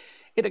watching,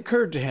 it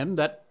occurred to him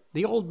that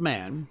the old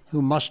man,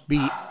 who must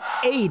be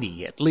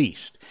 80 at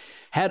least,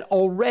 had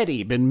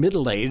already been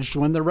middle-aged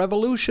when the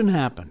Revolution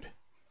happened.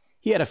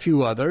 He had a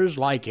few others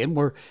like him,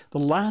 were the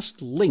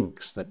last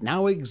links that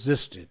now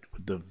existed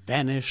with the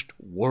vanished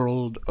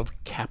world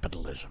of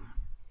capitalism.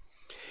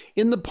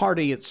 In the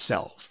party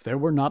itself, there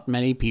were not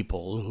many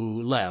people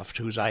who left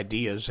whose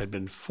ideas had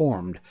been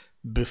formed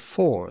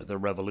before the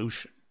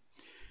Revolution.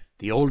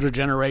 The older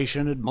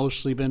generation had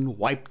mostly been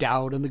wiped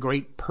out in the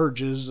great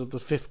purges of the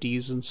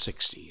 50s and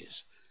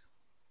 60s.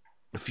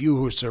 The few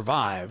who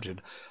survived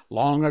had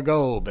long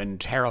ago been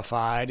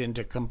terrified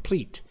into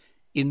complete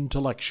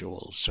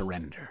intellectual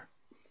surrender.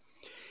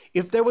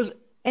 If there was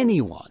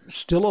anyone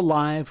still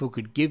alive who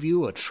could give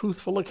you a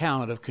truthful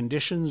account of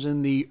conditions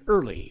in the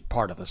early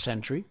part of the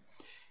century,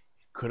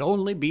 it could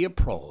only be a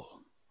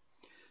prole.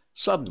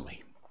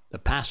 Suddenly, the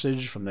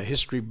passage from the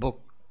history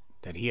book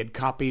that he had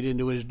copied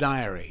into his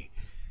diary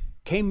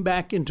came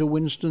back into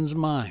Winston's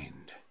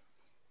mind,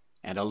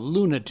 and a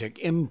lunatic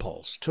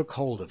impulse took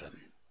hold of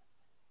him.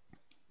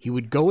 He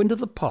would go into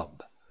the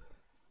pub.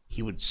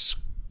 He would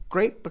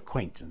scrape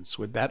acquaintance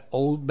with that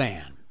old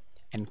man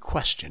and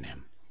question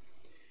him.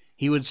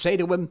 He would say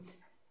to him,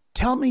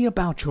 "Tell me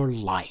about your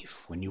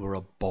life when you were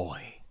a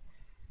boy.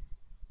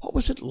 What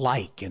was it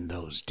like in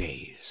those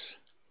days?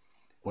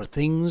 Were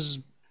things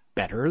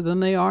better than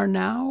they are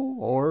now,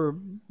 or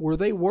were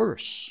they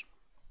worse?"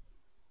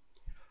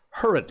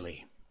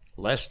 Hurriedly,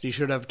 lest he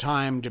should have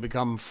time to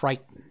become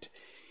frightened,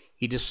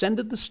 he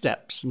descended the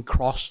steps and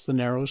crossed the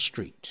narrow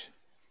street.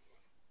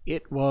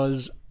 It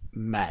was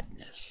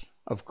madness,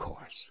 of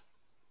course.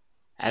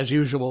 As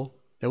usual,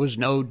 there was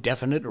no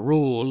definite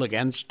rule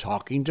against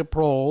talking to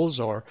proles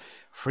or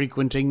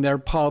frequenting their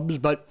pubs,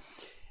 but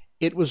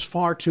it was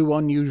far too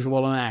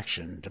unusual an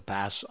action to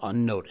pass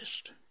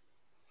unnoticed.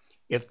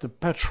 If the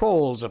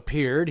patrols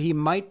appeared, he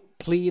might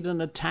plead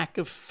an attack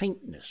of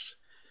faintness,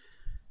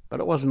 but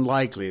it wasn't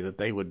likely that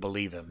they would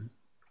believe him.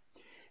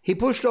 He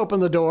pushed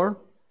open the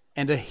door,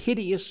 and a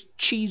hideous,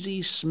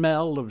 cheesy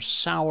smell of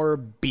sour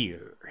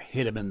beer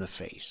hit him in the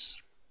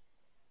face.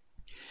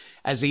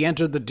 As he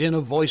entered, the din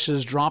of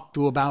voices dropped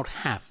to about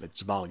half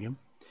its volume.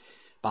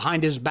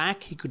 Behind his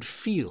back, he could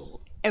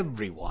feel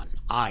everyone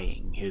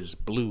eyeing his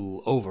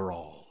blue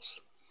overalls.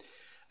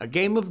 A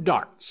game of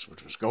darts,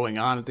 which was going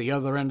on at the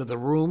other end of the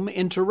room,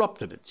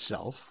 interrupted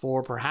itself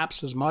for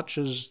perhaps as much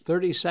as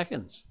 30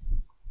 seconds.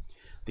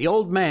 The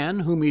old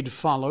man whom he'd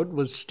followed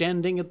was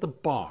standing at the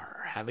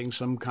bar, having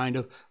some kind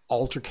of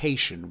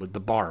altercation with the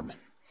barman,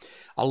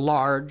 a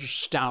large,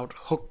 stout,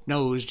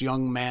 hook-nosed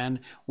young man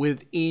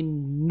with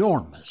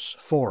enormous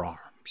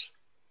forearms.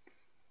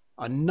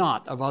 A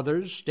knot of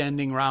others,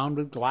 standing round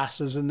with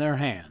glasses in their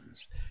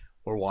hands,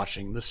 were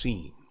watching the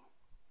scene.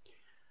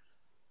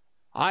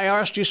 "I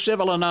asked you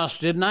civil enough,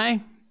 didn't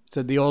I?"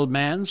 said the old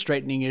man,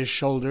 straightening his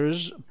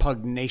shoulders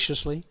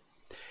pugnaciously.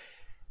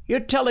 "You're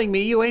telling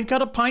me you ain't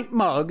got a pint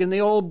mug in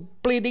the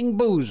old bleeding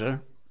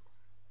boozer?"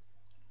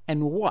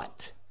 "And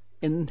what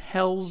in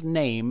hell's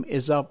name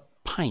is a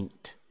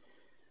pint?"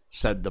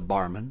 said the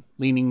barman,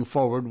 leaning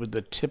forward with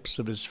the tips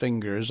of his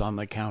fingers on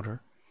the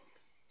counter.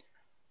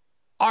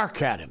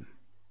 "Ark at him.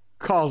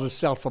 Calls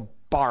himself a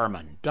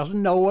barman.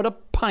 Doesn't know what a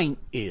pint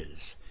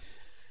is.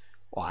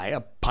 Why,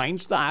 a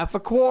pint's the half a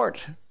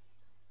quart.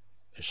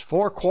 There's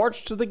 4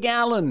 quarts to the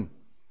gallon.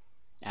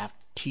 Have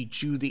to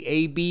teach you the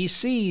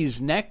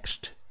ABCs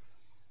next."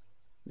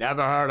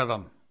 "Never heard of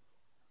 'em,"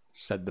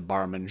 said the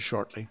barman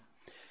shortly.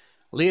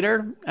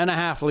 "Liter and a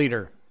half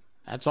liter.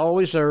 That's all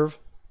we serve.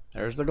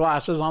 There's the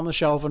glasses on the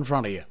shelf in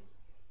front of you."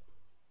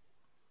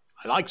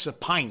 "I likes a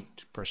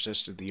pint,"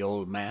 persisted the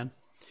old man.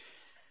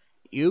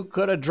 "You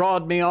could have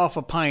drawed me off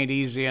a pint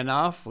easy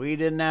enough. We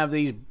didn't have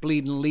these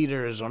bleeding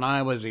liters when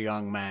I was a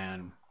young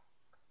man."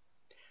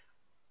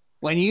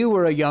 "When you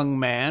were a young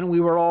man, we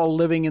were all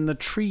living in the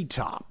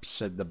treetops,"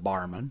 said the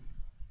barman,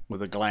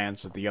 with a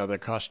glance at the other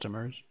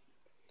customers.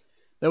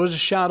 There was a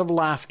shout of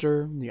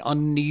laughter. The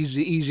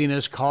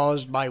uneasiness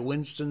caused by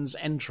Winston's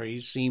entry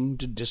seemed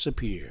to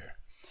disappear.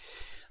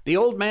 The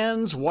old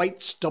man's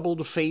white,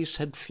 stubbled face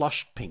had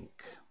flushed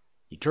pink.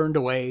 He turned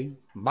away,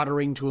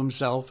 muttering to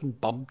himself, and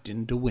bumped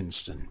into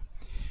Winston.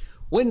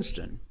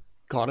 Winston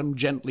caught him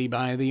gently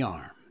by the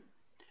arm.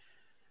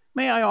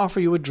 "May I offer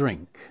you a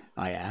drink?"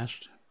 I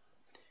asked.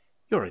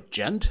 "You're a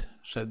gent,"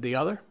 said the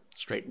other,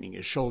 straightening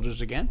his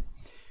shoulders again.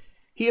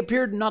 He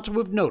appeared not to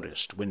have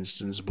noticed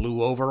Winston's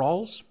blue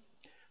overalls.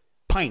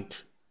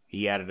 "Pint,"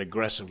 he added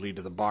aggressively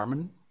to the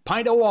barman.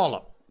 "Pint a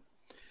wallop."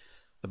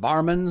 The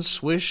barman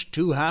swished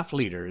 2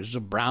 half-liters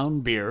of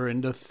brown beer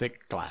into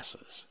thick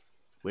glasses,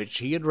 which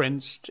he had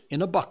rinsed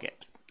in a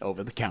bucket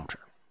over the counter.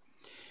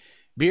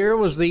 Beer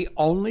was the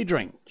only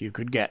drink you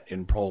could get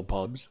in prole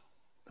pubs.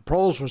 The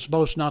proles were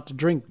supposed not to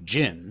drink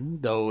gin,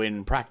 though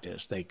in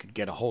practice they could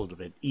get a hold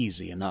of it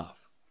easy enough.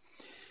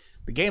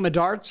 The game of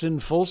darts in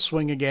full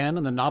swing again,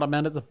 and the knot of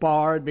men at the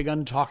bar had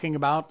begun talking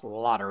about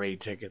lottery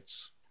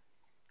tickets.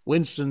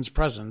 Winston's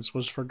presence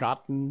was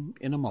forgotten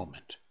in a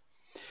moment.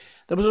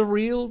 There was a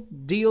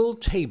real-deal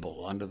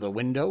table under the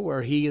window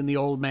where he and the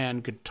old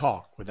man could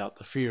talk without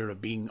the fear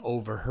of being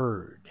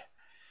overheard.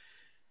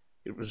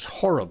 It was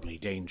horribly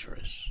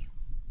dangerous,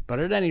 but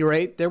at any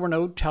rate there were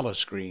no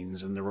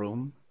telescreens in the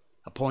room,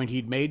 a point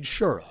he'd made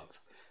sure of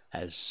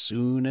as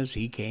soon as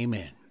he came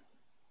in.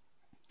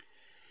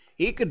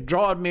 "He could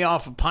drawed me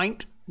off a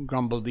pint,"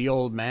 grumbled the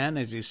old man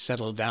as he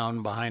settled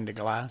down behind a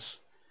glass.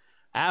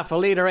 "Half a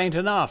liter ain't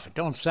enough. It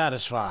don't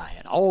satisfy.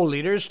 An whole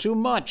liter's too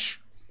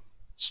much.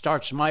 It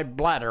starts my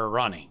bladder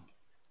running,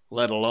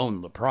 let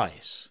alone the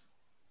price."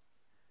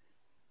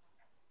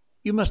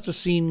 You must have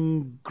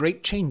seen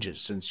great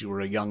changes since you were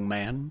a young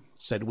man,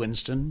 said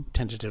Winston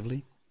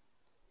tentatively.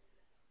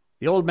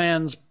 The old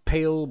man's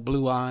pale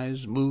blue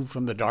eyes moved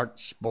from the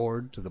darts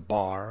board to the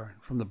bar,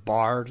 and from the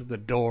bar to the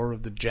door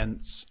of the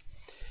gents,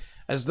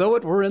 as though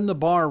it were in the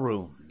bar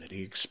room that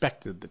he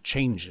expected the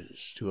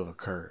changes to have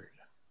occurred.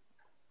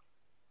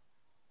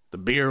 The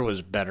beer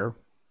was better,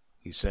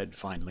 he said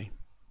finally,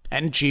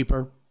 and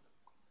cheaper.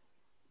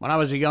 When I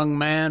was a young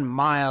man,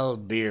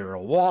 mild beer,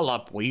 a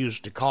wallop we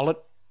used to call it,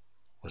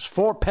 was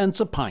 4 pence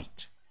a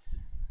pint.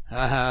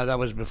 That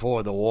was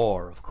before the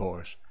war, of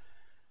course.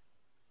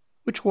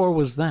 Which war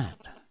was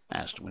that?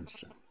 Asked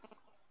Winston.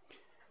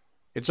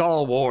 It's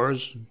all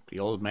wars, the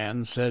old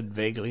man said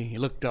vaguely. He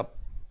looked up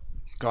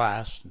his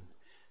glass, and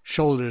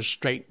shoulders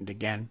straightened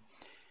again.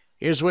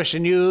 Here's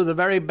wishing you the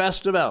very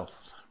best of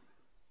health.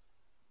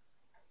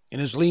 In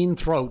his lean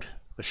throat,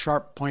 the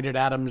sharp-pointed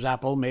Adam's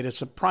apple made a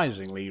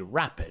surprisingly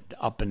rapid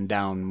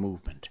up-and-down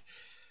movement,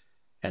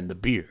 and the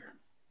beer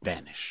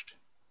vanished.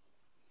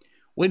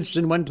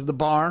 Winston went to the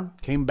bar,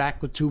 came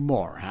back with 2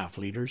 more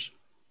half-liters.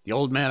 The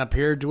old man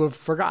appeared to have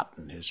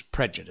forgotten his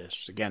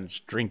prejudice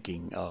against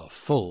drinking a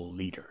full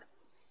liter.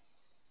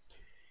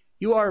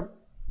 You are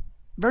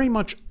very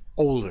much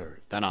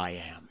older than I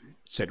am,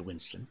 said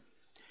Winston.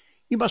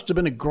 You must have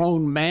been a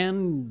grown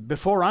man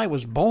before I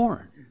was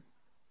born.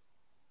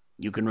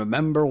 You can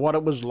remember what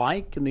it was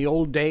like in the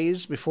old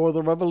days before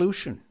the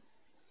Revolution.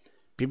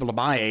 People of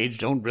my age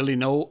don't really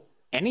know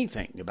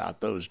anything about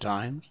those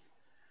times.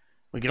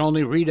 We can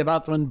only read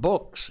about them in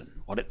books,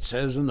 and what it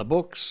says in the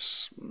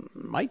books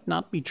might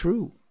not be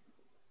true.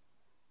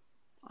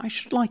 I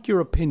should like your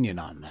opinion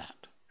on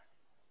that.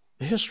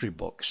 The history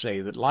books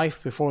say that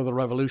life before the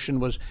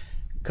Revolution was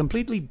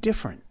completely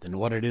different than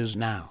what it is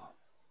now.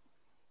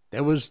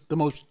 There was the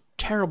most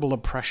terrible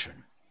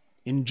oppression,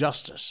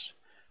 injustice,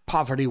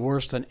 poverty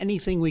worse than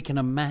anything we can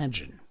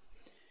imagine.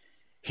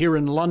 Here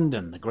in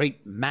London, the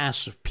great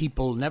mass of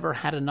people never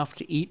had enough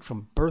to eat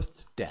from birth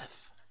to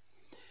death.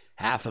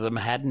 Half of them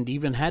hadn't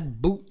even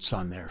had boots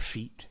on their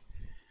feet.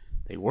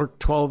 They worked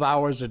 12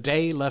 hours a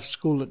day, left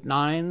school at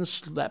 9,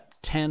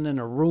 slept 10 in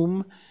a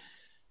room,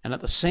 and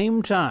at the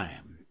same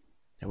time,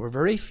 there were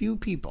very few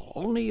people,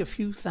 only a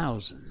few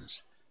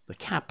thousands, the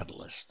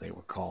capitalists they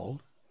were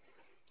called,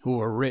 who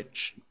were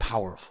rich and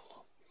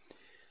powerful.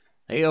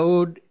 They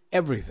owed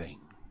everything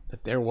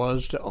that there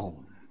was to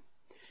own.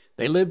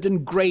 They lived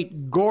in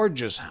great,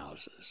 gorgeous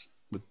houses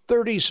with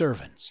 30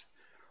 servants,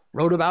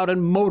 rode about in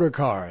motor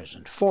cars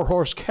and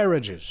 4-horse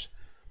carriages.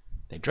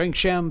 They drank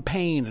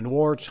champagne and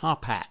wore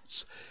top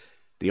hats.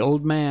 The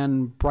old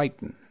man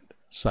brightened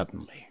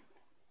suddenly.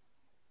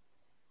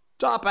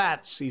 Top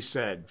hats, he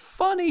said.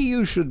 Funny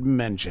you should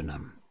mention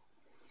 'em.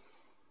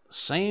 The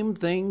same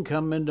thing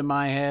come into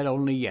my head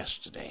only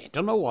yesterday.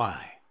 Don't know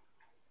why.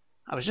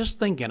 I was just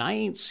thinking I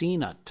ain't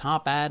seen a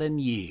top hat in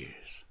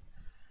years.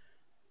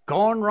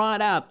 Gone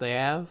right out, they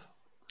have.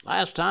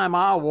 Last time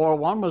I wore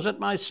one was at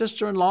my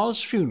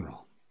sister-in-law's funeral.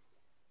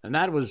 And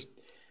that was,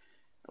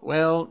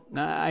 well,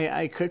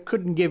 I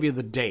couldn't give you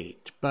the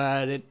date,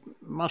 but it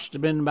must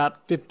have been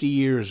about 50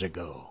 years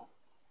ago.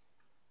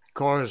 Of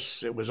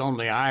course, it was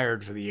only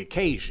hired for the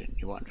occasion,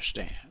 you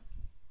understand.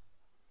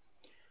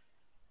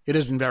 It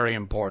isn't very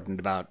important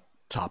about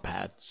top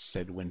hats,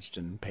 said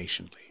Winston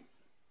patiently.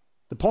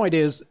 The point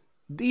is,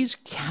 these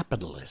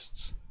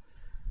capitalists,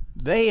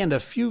 they and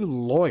a few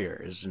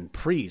lawyers and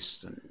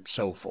priests and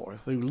so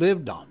forth who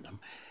lived on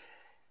them,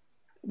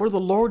 were the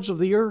lords of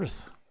the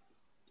earth.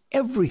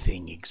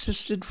 Everything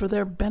existed for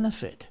their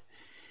benefit.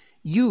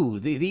 You,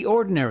 the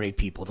ordinary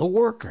people, the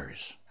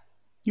workers,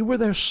 you were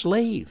their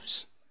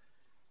slaves.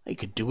 They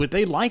could do what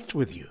they liked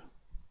with you.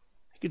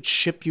 They could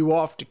ship you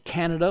off to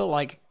Canada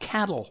like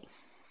cattle.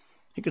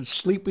 They could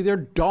sleep with your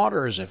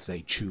daughters if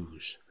they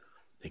choose.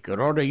 They could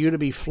order you to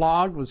be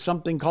flogged with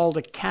something called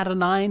a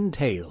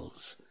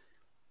cat-o'-nine-tails.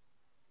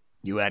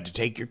 You had to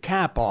take your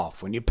cap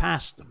off when you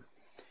passed them.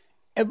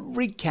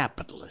 Every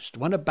capitalist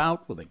went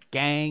about with a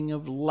gang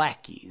of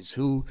lackeys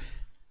who...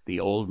 The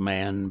old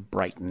man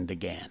brightened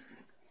again.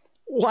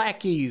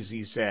 Lackeys,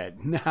 he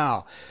said.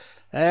 Now,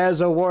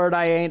 there's a word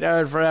I ain't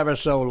heard for ever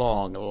so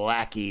long.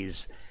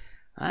 Lackeys.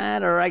 That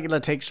regular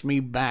takes me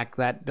back,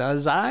 that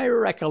does. I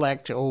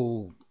recollect,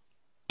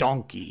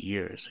 donkey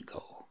years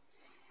ago.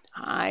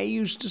 I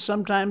used to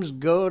sometimes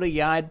go to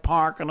Hyde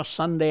Park on a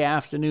Sunday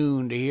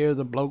afternoon to hear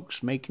the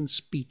blokes making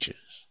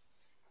speeches.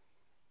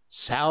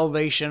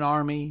 Salvation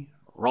Army,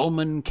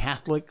 Roman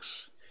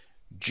Catholics,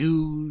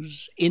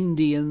 Jews,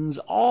 Indians,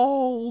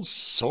 all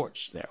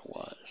sorts there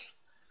was.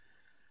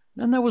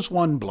 Then there was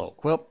one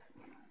bloke, well,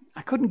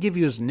 I couldn't give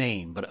you his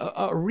name, but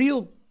a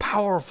real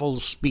powerful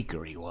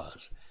speaker he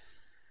was.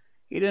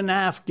 He didn't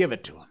half give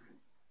it to him.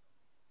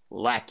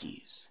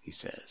 Lackeys, he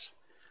says.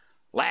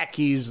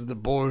 Lackeys of the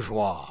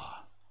bourgeois.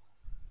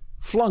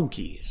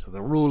 Flunkies of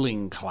the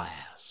ruling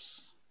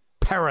class.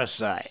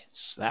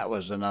 Parasites, that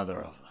was another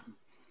of them.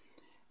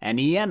 And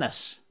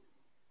Yennis.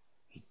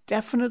 He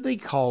definitely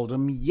called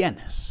him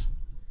Yennis.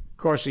 Of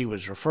course, he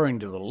was referring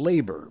to the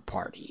Labor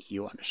Party,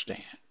 you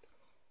understand.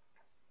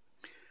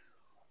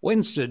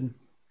 Winston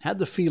had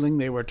the feeling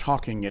they were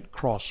talking at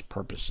cross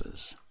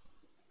purposes.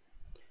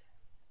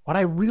 "What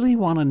I really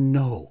want to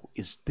know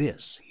is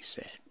this," he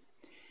said.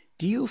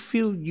 "Do you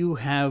feel you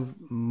have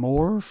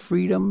more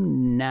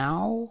freedom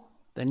now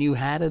than you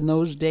had in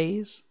those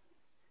days?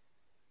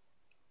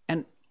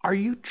 And are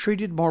you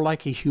treated more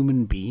like a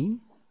human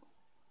being?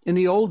 In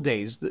the old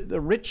days,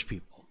 the rich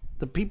people,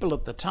 the people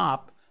at the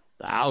top,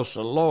 the House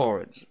of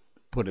Lords,"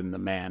 put in the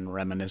man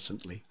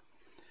reminiscently.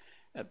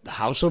 "The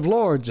House of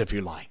Lords, if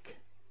you like."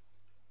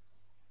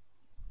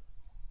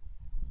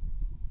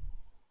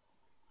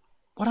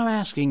 What I'm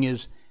asking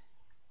is,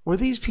 were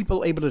these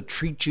people able to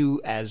treat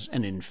you as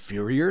an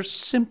inferior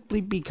simply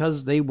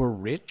because they were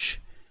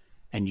rich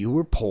and you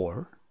were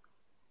poor?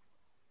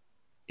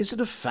 Is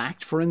it a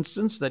fact, for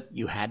instance, that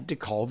you had to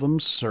call them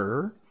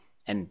sir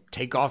and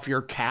take off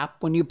your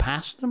cap when you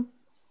passed them?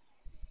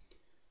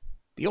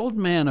 The old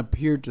man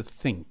appeared to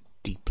think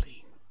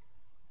deeply.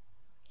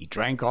 He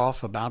drank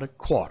off about a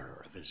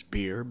quarter of his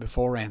beer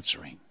before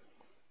answering.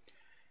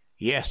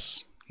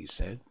 "Yes," he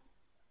said.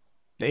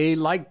 "They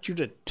liked you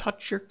to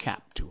touch your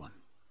cap to 'em.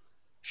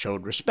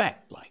 Showed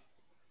respect, like.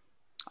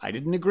 I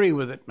didn't agree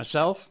with it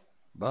myself,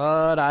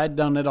 but I'd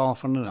done it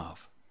often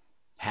enough.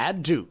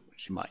 Had to,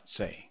 as you might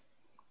say.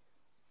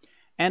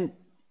 And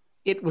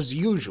it was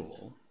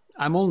usual.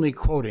 I'm only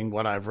quoting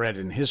what I've read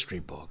in history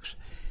books.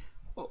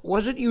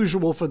 Was it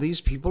usual for these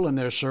people and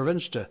their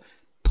servants to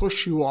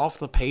push you off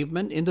the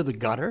pavement into the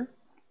gutter?"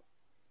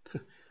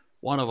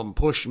 "One of 'em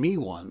pushed me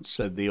once,"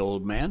 said the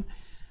old man.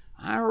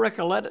 "I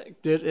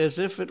recollect it as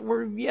if it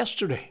were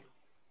yesterday.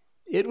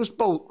 It was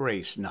boat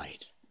race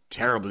night.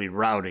 Terribly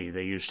rowdy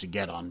they used to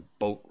get on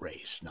boat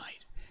race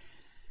night.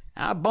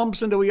 I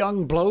bumps into a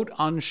young bloke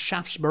on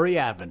Shaftesbury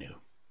Avenue.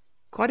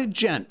 Quite a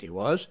gent he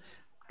was.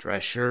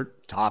 Dress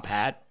shirt, top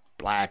hat,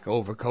 black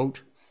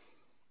overcoat.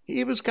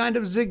 He was kind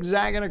of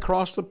zigzagging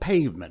across the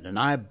pavement, and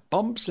I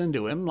bumps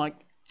into him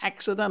like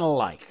accidental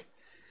like.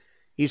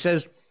 He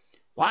says,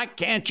 'Why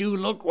can't you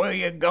look where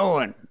you're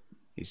going?'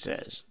 he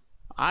says.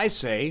 I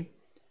say,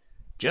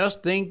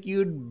 'Just think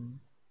you'd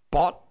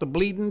bought the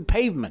bleeding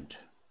pavement.'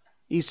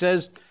 He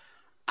says,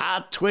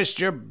 'I'll twist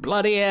your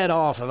bloody head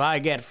off if I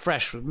get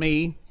fresh with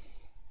me.'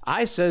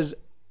 I says,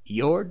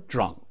 'You're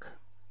drunk.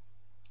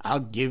 I'll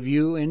give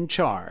you in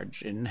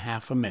charge in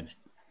half a minute.'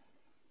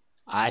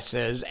 I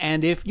says,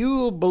 'And if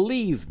you'll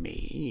believe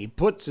me,' he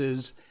puts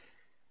his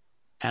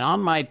and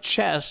on my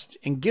chest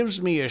and gives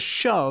me a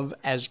shove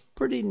as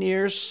pretty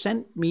near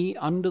sent me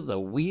under the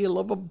wheel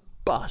of a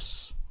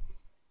bus.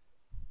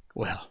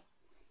 Well,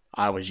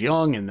 I was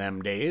young in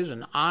them days,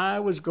 and I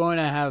was going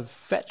to have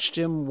fetched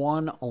him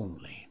one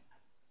only."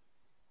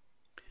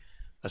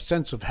 A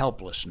sense of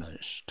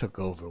helplessness took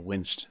over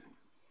Winston.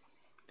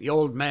 The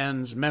old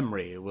man's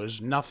memory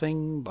was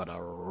nothing but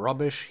a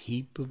rubbish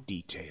heap of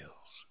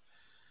details.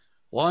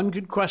 One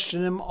could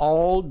question him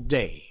all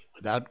day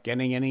without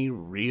getting any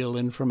real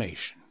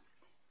information.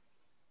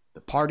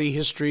 The party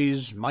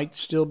histories might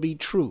still be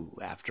true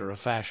after a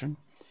fashion.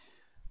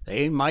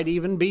 They might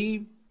even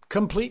be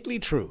completely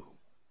true.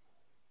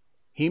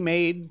 He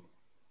made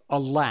a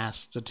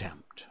last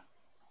attempt.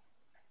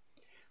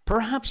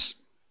 "Perhaps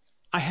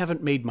I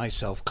haven't made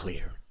myself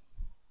clear,"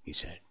 he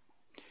said.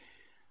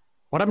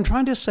 "What I'm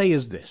trying to say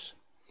is this.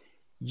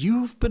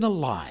 You've been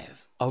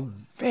alive a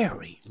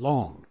very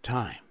long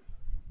time.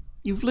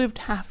 You've lived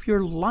half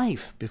your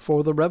life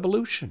before the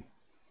Revolution.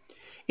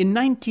 In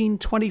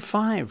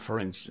 1925, for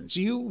instance,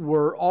 you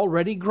were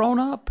already grown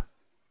up.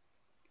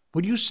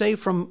 Would you say,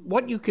 from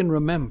what you can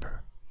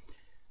remember,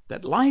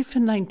 that life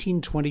in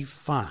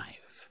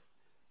 1925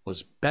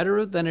 was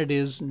better than it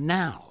is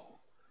now,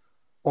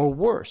 or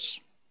worse?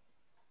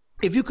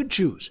 If you could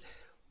choose,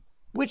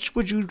 which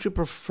would you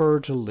prefer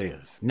to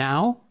live,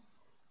 now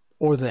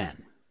or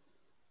then?"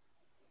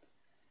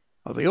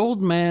 Well, the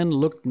old man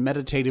looked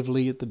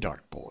meditatively at the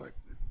dartboard,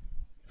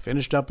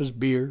 finished up his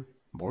beer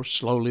more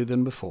slowly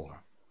than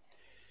before,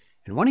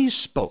 and when he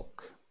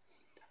spoke,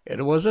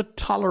 it was a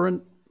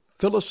tolerant,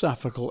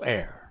 philosophical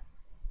air,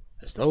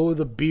 as though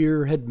the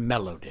beer had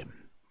mellowed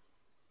him.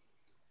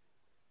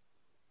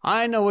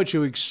 "I know what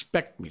you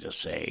expect me to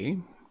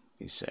say,"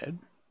 he said.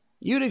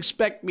 "You'd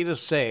expect me to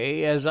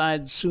say as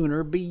I'd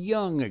sooner be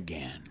young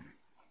again.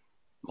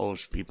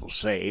 Most people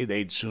say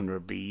they'd sooner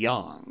be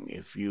young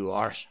if you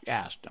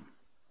asked them.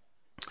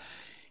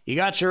 You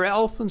got your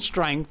health and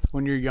strength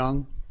when you're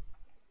young.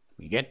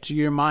 You get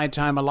to my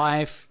time of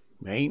life,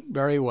 you ain't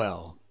very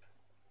well.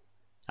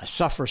 I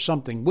suffer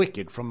something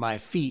wicked from my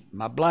feet.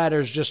 My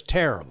bladder's just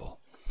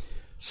terrible.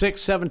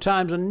 6-7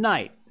 times a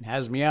night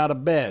has me out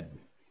of bed.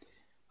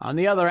 On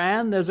the other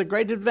hand, there's a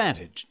great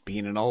advantage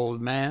being an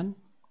old man.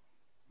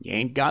 You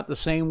ain't got the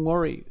same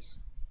worries.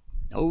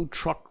 No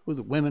truck with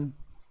women,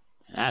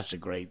 and that's a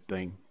great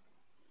thing.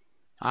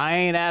 I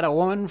ain't had a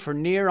woman for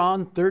near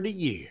on 30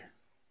 year,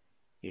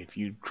 if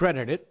you'd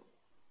credit it,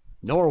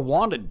 nor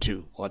wanted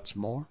to, what's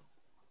more."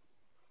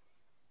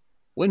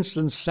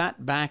 Winston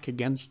sat back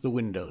against the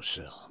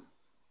windowsill.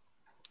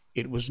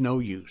 It was no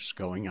use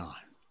going on.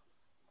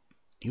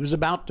 He was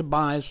about to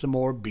buy some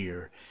more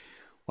beer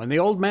when the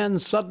old man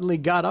suddenly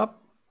got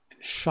up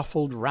and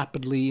shuffled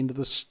rapidly into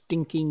the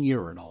stinking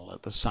urinal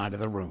at the side of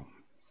the room.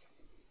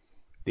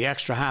 The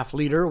extra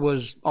half-liter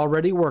was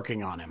already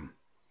working on him.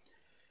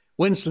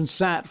 Winston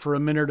sat for a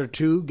minute or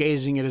two,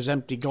 gazing at his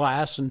empty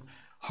glass, and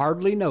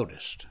hardly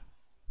noticed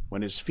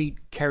when his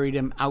feet carried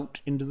him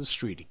out into the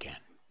street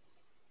again.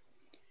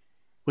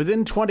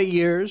 Within 20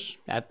 years,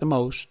 at the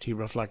most, he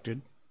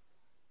reflected,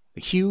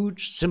 the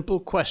huge, simple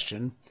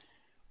question,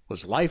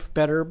 was life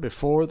better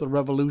before the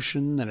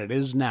revolution than it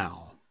is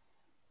now,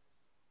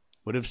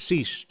 would have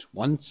ceased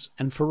once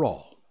and for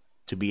all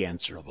to be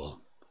answerable.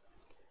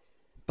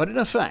 But in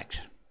effect,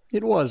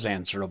 it was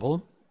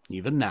answerable,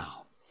 even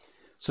now,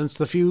 since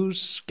the few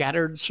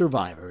scattered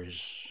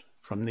survivors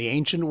from the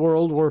ancient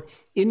world were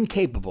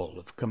incapable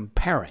of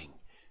comparing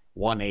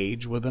one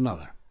age with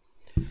another.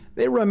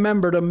 They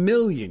remembered a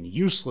million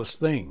useless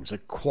things, a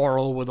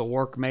quarrel with a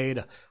workmaid,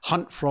 a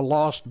hunt for a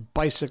lost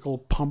bicycle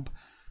pump,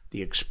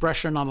 the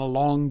expression on a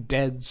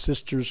long-dead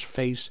sister's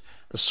face,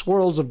 the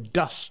swirls of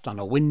dust on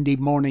a windy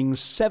morning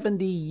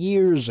 70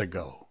 years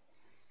ago.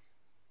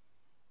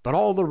 But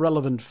all the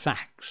relevant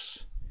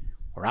facts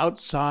were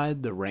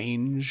outside the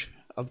range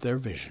of their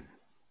vision.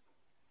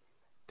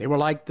 They were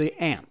like the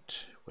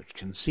ant, which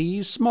can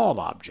see small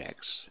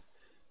objects,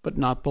 but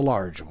not the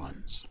large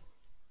ones.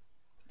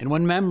 And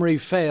when memory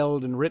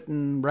failed and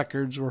written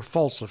records were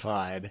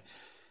falsified,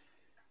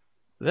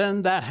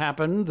 then that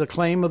happened. The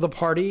claim of the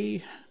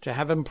party to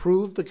have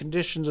improved the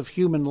conditions of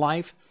human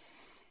life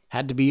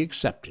had to be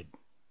accepted,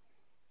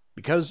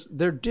 because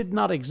there did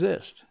not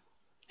exist,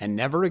 and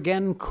never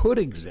again could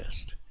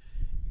exist,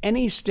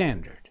 any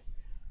standard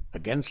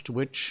against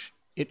which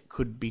it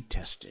could be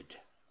tested.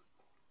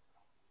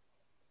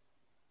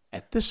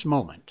 At this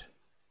moment,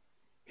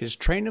 his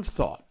train of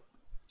thought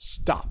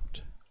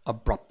stopped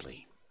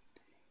abruptly.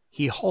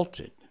 He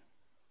halted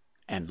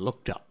and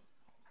looked up.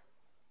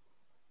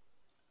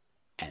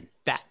 And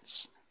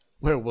that's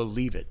where we'll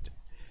leave it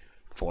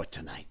for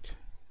tonight.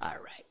 All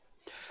right.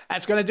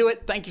 That's going to do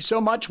it. Thank you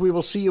so much. We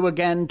will see you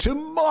again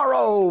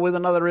tomorrow with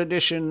another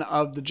edition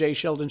of The Jay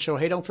Sheldon Show.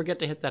 Hey, don't forget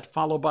to hit that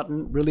follow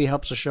button. Really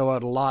helps the show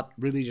out a lot.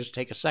 Really just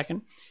take a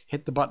second.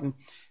 Hit the button.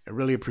 I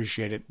really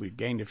appreciate it. We've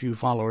gained a few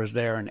followers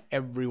there, and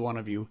every one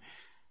of you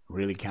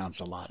really counts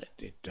a lot.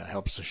 It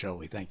helps the show.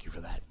 We thank you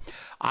for that.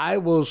 I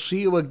will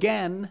see you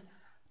again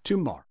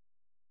tomorrow.